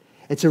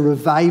 It's a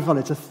revival.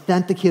 It's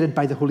authenticated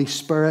by the Holy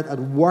Spirit at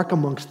work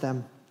amongst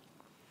them.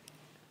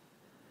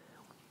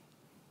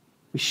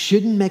 We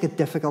shouldn't make it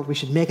difficult. We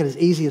should make it as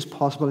easy as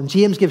possible. And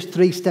James gives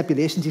 3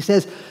 stipulations. He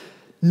says,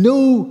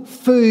 no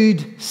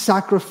food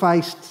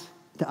sacrificed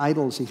to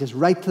idols. He says,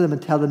 write to them and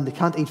tell them they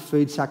can't eat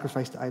food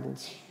sacrificed to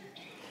idols.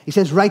 He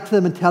says, write to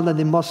them and tell them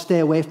they must stay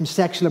away from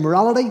sexual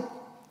immorality.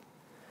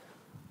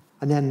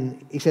 And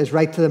then he says,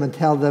 write to them and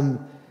tell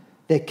them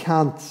they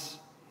can't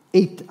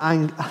eat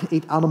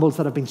animals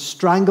that have been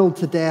strangled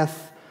to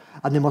death,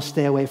 and they must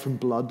stay away from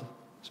blood.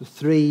 So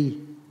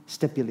 3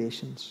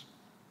 stipulations.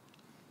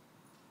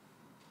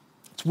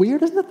 It's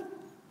weird, isn't it?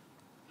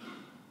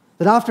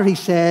 That after he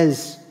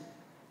says,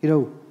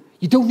 you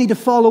don't need to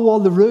follow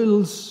all the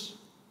rules.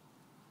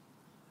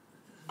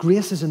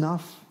 Grace is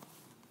enough.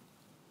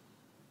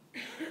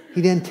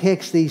 He then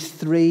takes these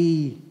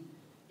 3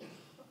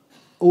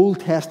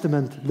 Old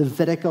Testament,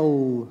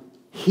 Levitical,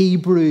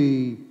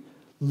 Hebrew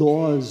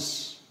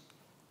laws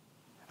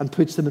and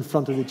puts them in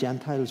front of the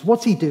Gentiles.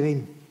 What's he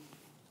doing?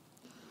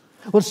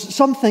 Well,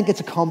 some think it's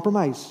a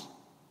compromise.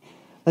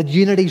 That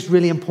unity is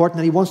really important,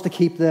 and he wants to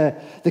keep the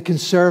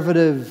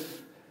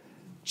conservative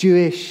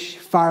Jewish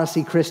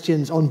Pharisee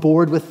Christians on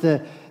board with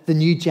the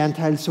new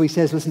Gentiles. So he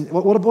says, listen,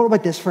 what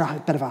about this for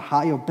a bit of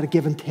a bit of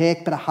give and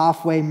take, bit of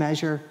halfway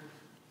measure?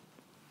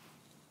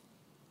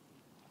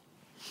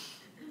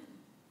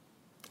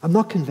 I'm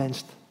not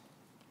convinced.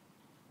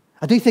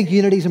 I do think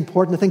unity is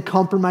important. I think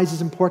compromise is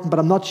important, but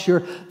I'm not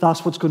sure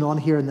that's what's going on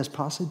here in this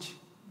passage.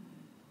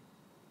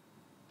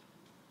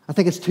 I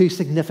think it's too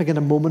significant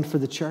a moment for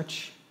the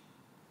church.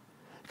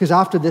 Because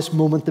after this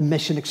moment, the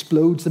mission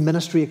explodes, the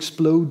ministry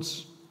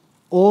explodes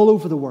all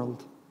over the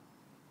world.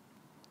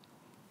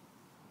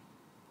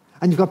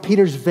 And you've got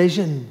Peter's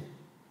vision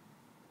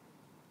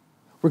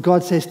where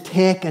God says,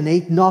 take and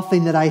eat,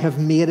 nothing that I have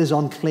made is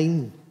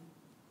unclean.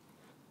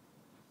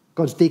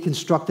 God's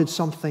deconstructed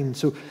something.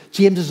 So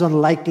James is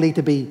unlikely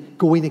to be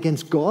going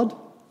against God.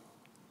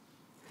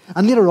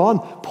 And later on,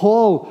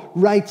 Paul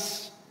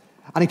writes,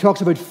 and he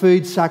talks about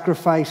food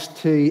sacrificed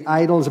to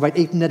idols, about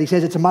eating it. He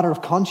says it's a matter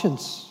of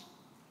conscience.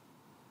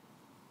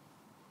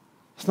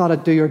 It's not a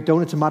do or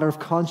don't, it's a matter of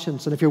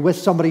conscience. And if you're with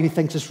somebody who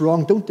thinks it's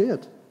wrong, don't do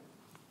it.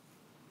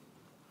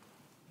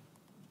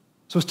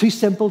 So it's too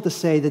simple to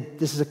say that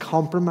this is a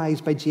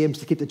compromise by James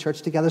to keep the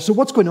church together. So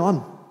what's going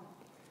on?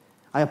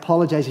 I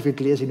apologize if you're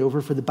glazing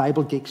over. For the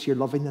Bible geeks, you're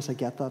loving this, I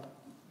get that.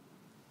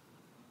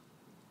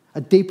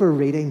 A deeper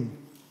reading.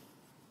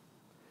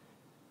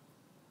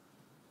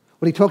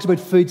 When he talks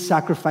about food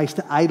sacrificed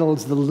to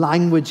idols, the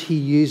language he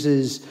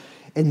uses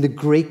in the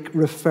Greek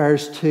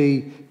refers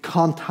to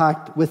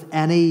contact with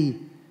any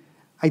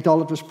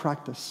idolatrous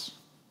practice.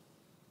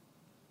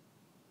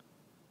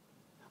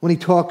 When he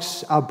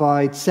talks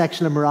about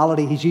sexual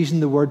immorality, he's using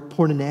the word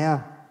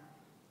porneia.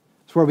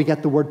 It's where we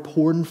get the word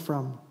porn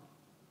from.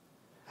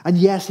 And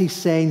yes, he's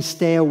saying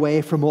stay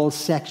away from all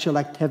sexual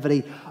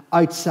activity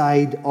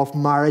outside of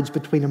marriage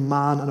between a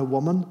man and a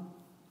woman,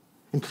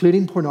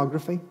 including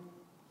pornography.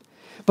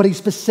 But he's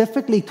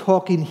specifically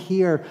talking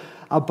here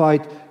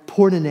about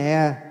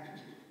porneia,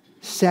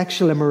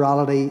 sexual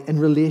immorality, in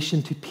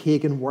relation to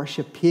pagan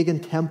worship. Pagan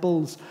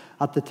temples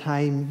at the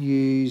time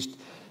used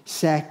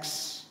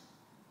sex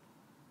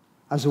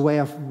as a way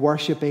of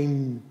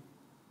worshipping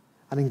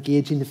and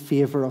engaging the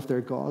favor of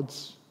their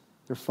gods,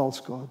 their false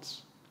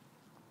gods.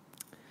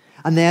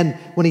 And then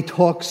when he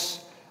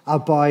talks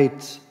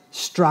about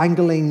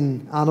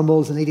strangling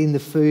animals and eating them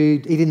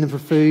for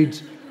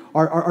food,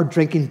 or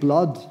drinking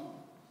blood,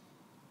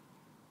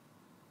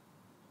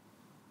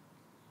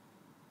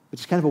 which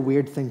is kind of a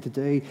weird thing to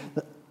do,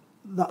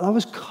 that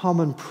was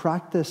common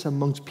practice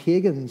amongst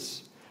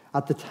pagans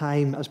at the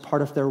time as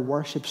part of their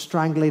worship,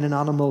 strangling an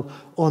animal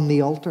on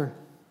the altar.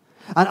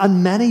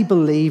 And many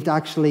believed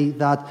actually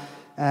that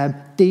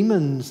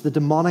demons, the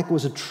demonic,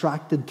 was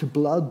attracted to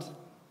blood.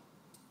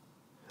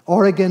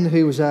 Origen,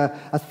 who was a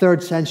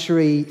 3rd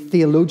century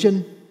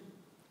theologian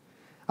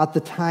at the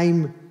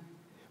time,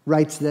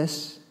 writes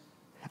this: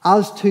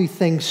 "As to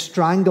things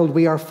strangled,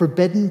 we are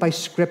forbidden by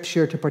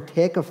Scripture to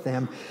partake of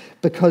them,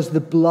 because the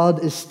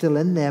blood is still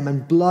in them,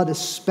 and blood,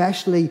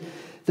 especially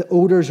the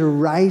odors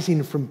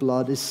arising from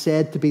blood, is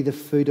said to be the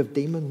food of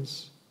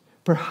demons.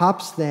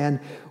 Perhaps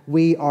then,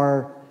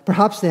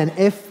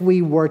 if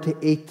we were to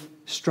eat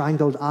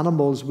strangled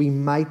animals, we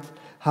might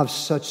have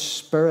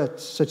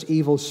such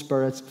evil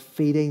spirits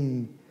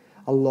feeding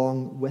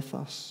along with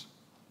us."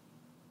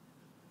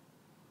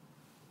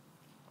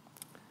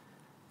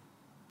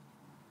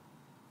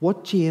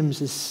 What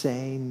James is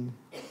saying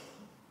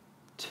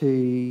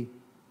to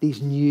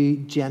these new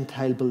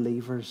Gentile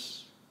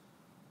believers,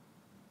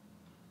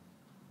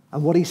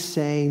 and what he's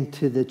saying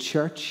to the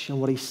church, and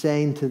what he's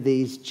saying to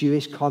these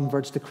Jewish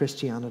converts to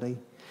Christianity,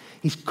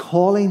 he's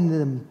calling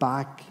them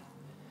back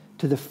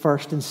to the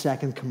 1st and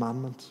 2nd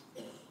commandment.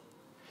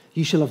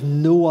 You shall have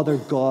no other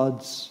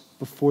gods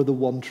before the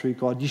one true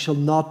God. You shall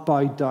not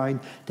bow down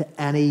to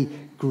any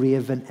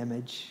graven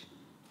image.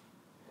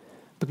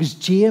 Because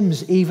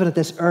James, even at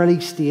this early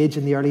stage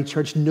in the early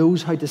church,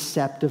 knows how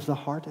deceptive the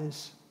heart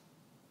is.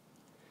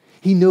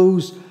 He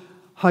knows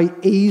how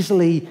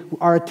easily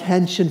our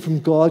attention from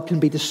God can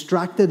be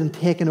distracted and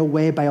taken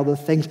away by other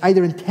things,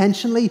 either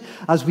intentionally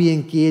as we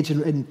engage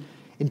in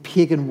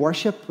pagan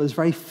worship. There's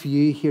very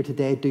few here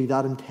today do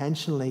that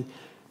intentionally.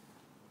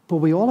 But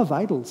we all have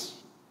idols.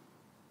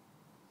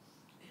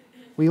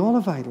 We all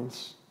have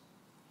idols.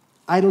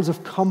 Idols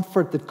of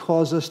comfort that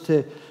cause us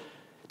to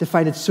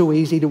find it so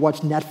easy to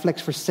watch Netflix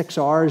for 6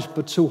 hours,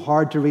 but so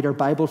hard to read our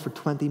Bible for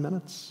 20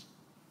 minutes.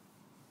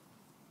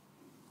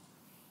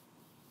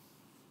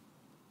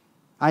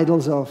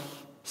 Idols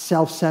of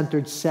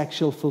self-centered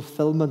sexual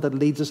fulfillment that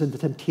leads us into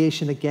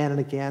temptation again and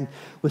again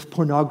with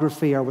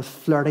pornography or with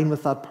flirting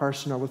with that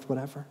person or with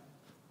whatever.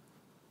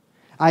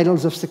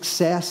 Idols of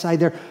success,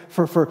 either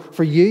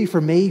for you,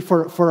 for me,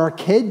 for our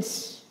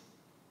kids,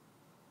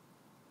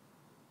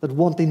 that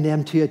wanting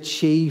them to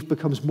achieve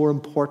becomes more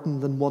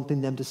important than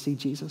wanting them to see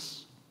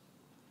Jesus.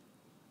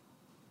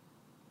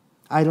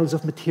 Idols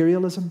of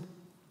materialism,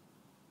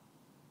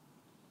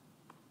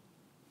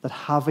 that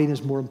having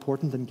is more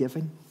important than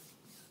giving.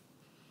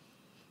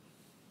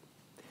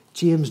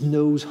 James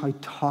knows how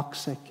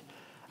toxic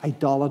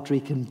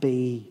idolatry can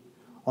be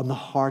on the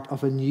heart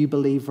of a new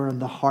believer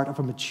and the heart of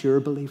a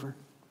mature believer.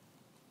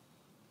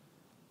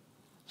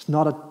 It's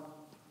not a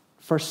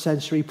 1st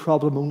century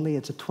problem only,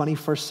 it's a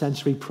 21st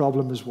century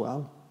problem as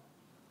well.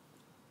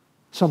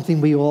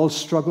 Something we all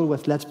struggle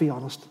with, let's be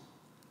honest.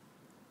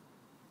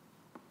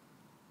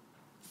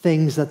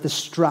 Things that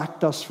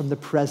distract us from the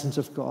presence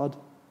of God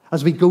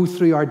as we go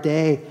through our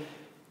day,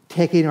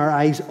 taking our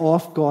eyes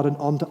off God and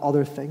onto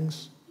other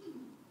things.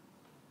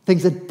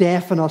 Things that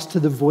deafen us to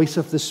the voice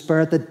of the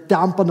Spirit, that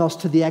dampen us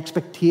to the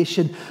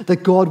expectation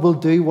that God will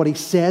do what He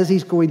says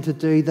He's going to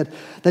do,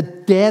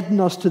 that deaden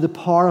us to the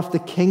power of the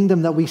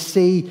kingdom that we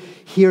see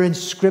here in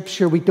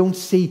Scripture, we don't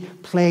see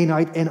playing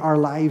out in our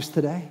lives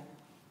today.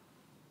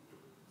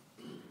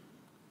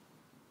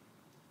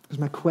 Because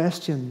my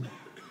question,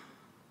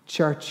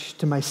 church,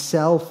 to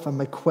myself, and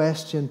my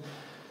question,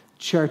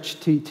 church,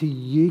 to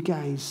you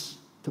guys,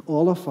 to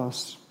all of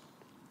us,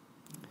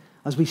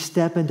 as we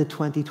step into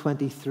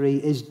 2023,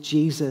 is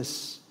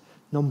Jesus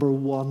number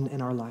one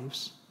in our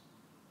lives?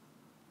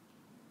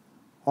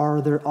 Or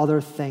are there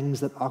other things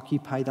that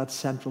occupy that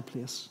central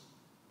place?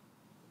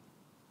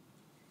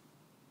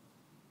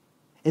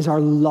 Is our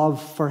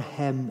love for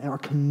Him, our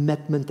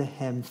commitment to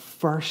Him,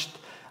 first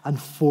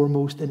and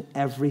foremost in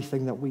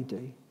everything that we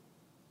do?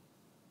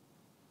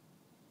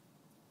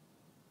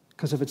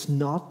 Because if it's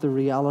not, the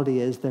reality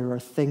is there are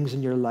things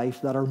in your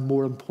life that are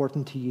more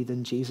important to you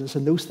than Jesus,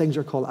 and those things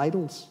are called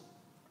idols.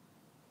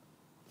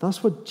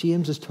 That's what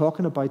James is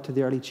talking about to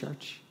the early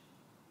church.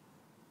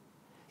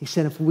 He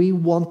said, if we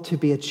want to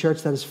be a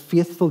church that is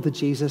faithful to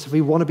Jesus, if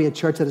we want to be a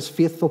church that is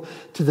faithful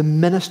to the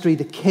ministry,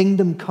 the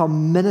kingdom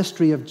come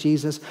ministry of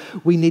Jesus,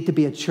 we need to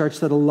be a church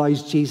that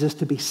allows Jesus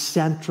to be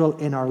central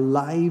in our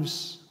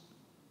lives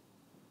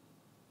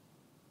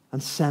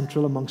and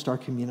central amongst our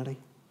community.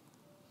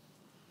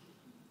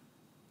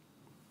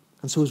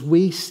 And so as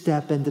we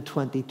step into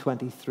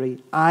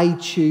 2023, I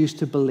choose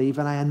to believe,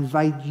 and I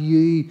invite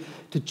you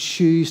to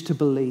choose to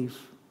believe,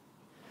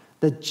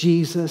 that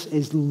Jesus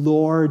is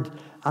Lord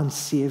and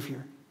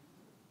Savior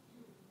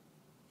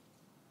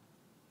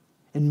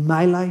in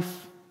my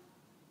life,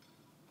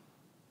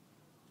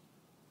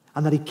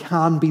 and that He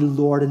can be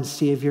Lord and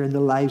Savior in the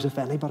lives of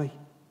anybody.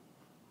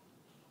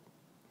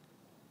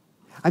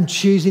 I'm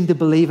choosing to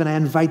believe, and I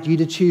invite you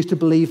to choose to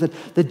believe,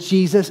 that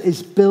Jesus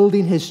is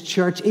building His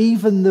church,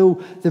 even though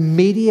the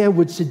media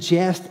would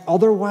suggest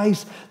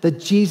otherwise, that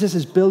Jesus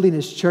is building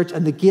His church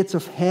and the gates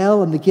of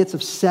hell and the gates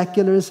of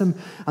secularism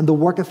and the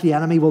work of the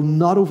enemy will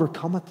not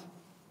overcome it.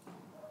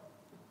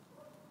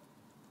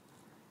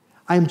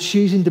 I am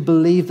choosing to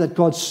believe that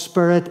God's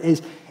Spirit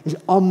is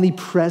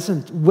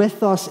omnipresent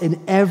with us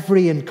in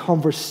every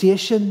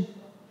conversation,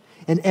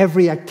 in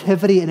every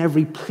activity, in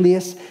every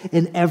place,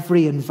 in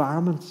every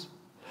environment.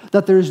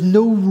 That there's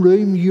no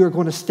room you're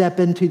going to step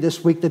into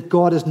this week that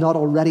God is not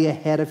already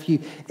ahead of you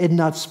in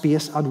that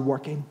space and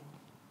working.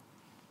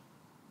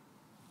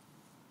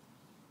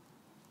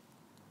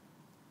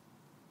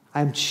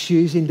 I'm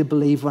choosing to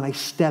believe when I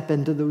step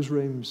into those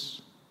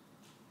rooms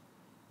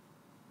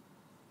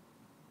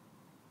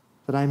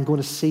that I'm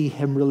going to see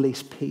him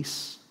release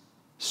peace,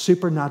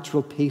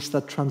 supernatural peace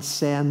that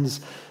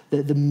transcends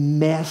the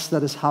mess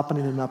that is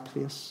happening in that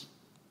place.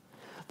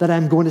 That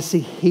I'm going to see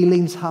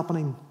healings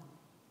happening,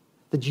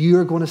 that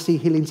you're going to see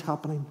healings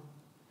happening,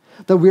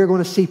 that we're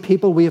going to see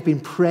people we have been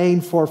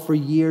praying for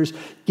years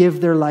give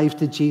their lives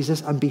to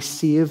Jesus and be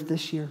saved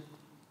this year.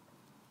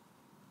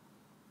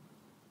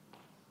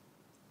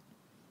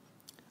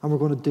 And we're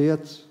going to do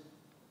it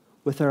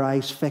with our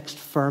eyes fixed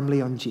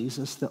firmly on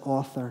Jesus, the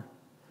author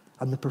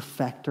and the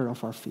perfecter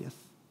of our faith.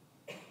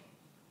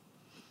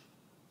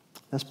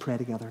 Let's pray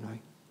together now.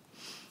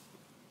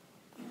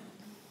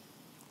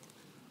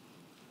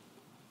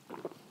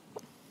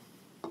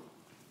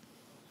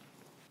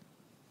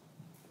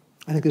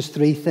 I think there's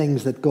three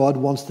things that God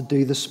wants to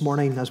do this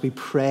morning as we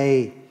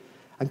pray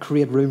and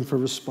create room for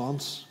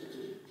response.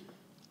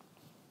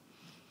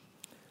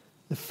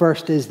 The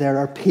first is there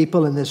are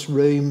people in this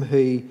room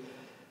who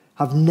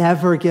have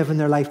never given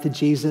their life to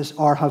Jesus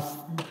or have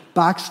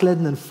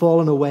backslidden and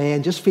fallen away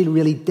and just feel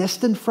really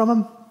distant from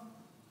him.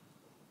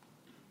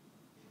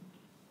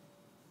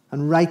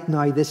 And right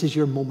now, this is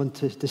your moment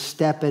to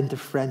step into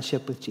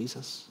friendship with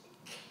Jesus.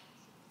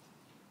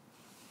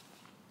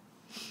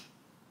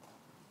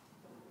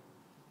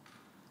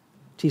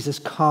 Jesus,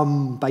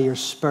 come by your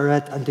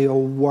Spirit and do a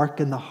work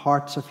in the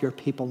hearts of your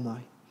people now.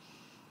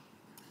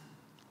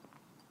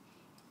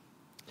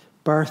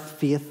 Birth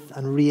faith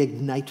and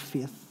reignite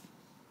faith.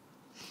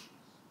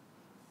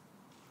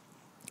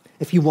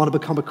 If you want to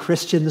become a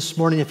Christian this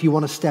morning, if you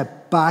want to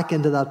step back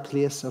into that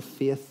place of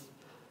faith,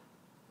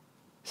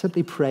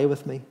 simply pray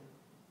with me.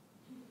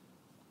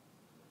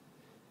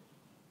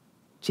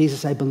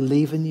 Jesus, I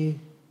believe in you.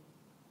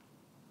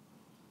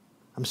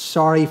 I'm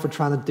sorry for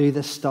trying to do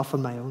this stuff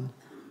on my own.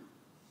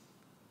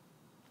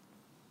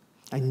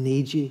 I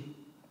need you.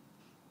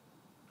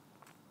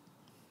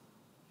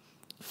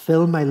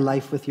 Fill my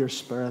life with your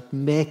Spirit.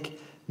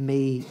 Make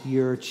me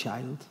your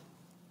child.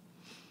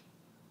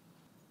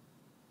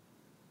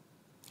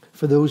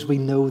 For those we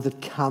know that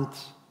can't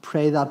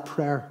pray that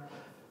prayer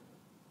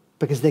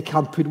because they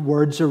can't put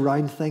words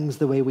around things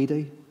the way we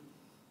do,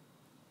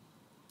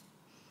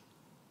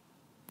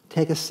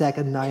 take a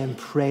second now and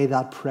pray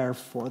that prayer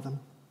for them.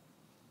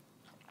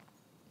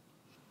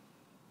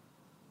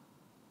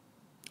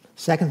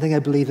 Second thing I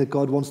believe that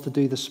God wants to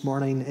do this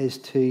morning is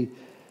to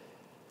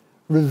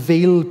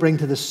reveal, bring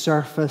to the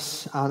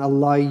surface, and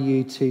allow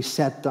you to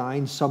set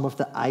down some of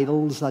the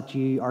idols that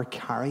you are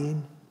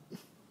carrying.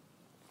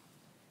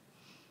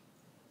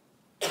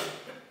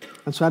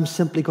 And so I'm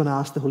simply going to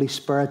ask the Holy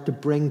Spirit to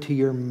bring to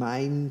your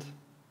mind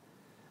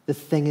the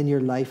thing in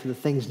your life, the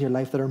things in your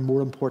life that are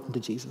more important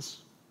to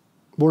Jesus,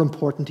 more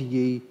important to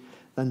you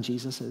than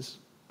Jesus is.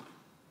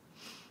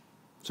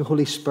 So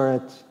Holy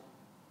Spirit,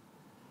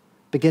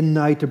 begin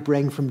now to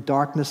bring from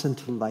darkness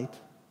into light.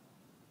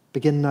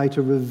 Begin now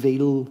to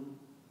reveal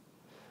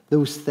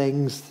those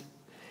things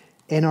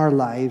in our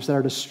lives that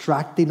are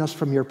distracting us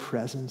from your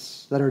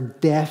presence, that are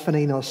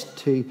deafening us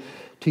to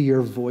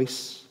your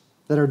voice,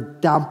 that are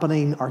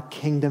dampening our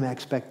kingdom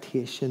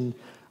expectation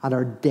and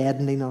are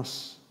deadening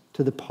us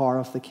to the power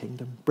of the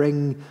kingdom.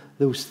 Bring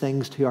those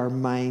things to our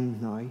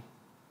mind now.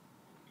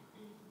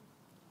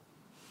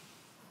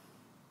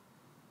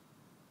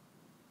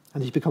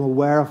 And as you become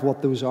aware of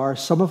what those are,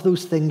 some of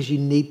those things you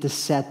need to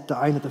set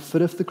down at the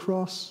foot of the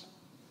cross.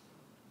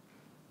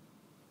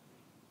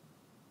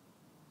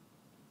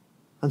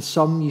 And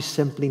some you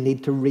simply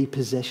need to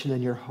reposition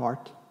in your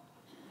heart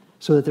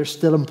so that they're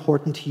still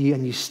important to you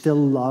and you still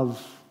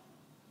love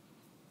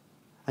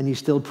and you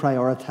still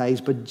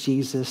prioritize, but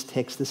Jesus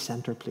takes the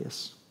center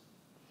place.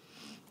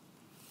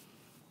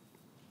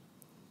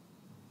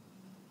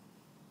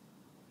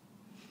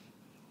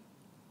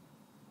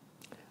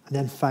 And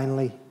then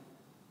finally,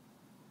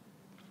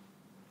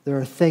 there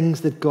are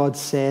things that God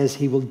says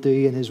he will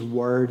do in his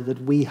word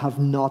that we have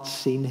not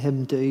seen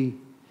him do,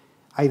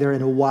 either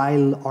in a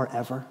while or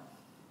ever.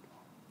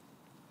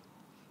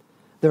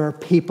 There are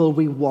people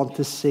we want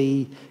to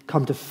see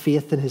come to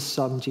faith in his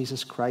Son,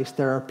 Jesus Christ.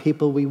 There are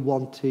people we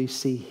want to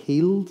see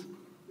healed,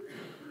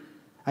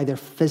 either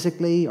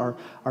physically or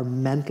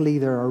mentally.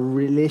 There are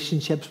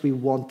relationships we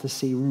want to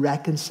see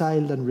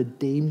reconciled and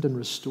redeemed and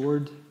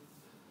restored.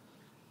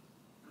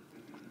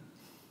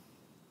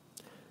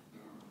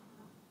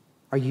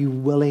 Are you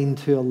willing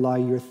to allow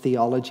your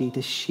theology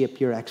to shape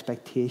your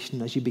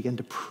expectation as you begin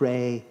to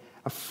pray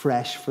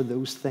afresh for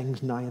those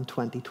things now in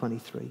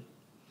 2023?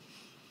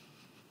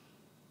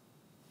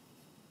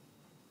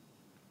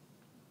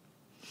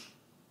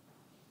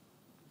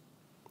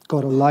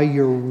 God, allow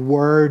your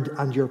word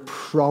and your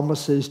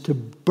promises to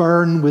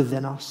burn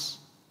within us,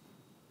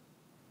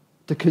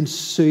 to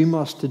consume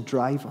us, to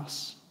drive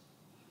us.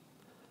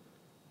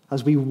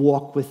 as we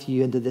walk with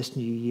you into this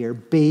new year.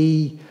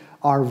 Be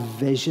our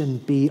vision,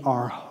 be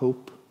our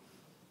hope.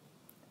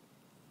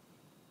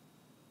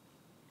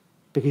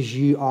 Because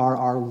you are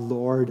our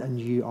Lord and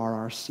you are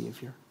our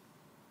Savior.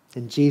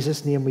 In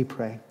Jesus' name we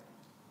pray.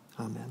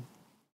 Amen.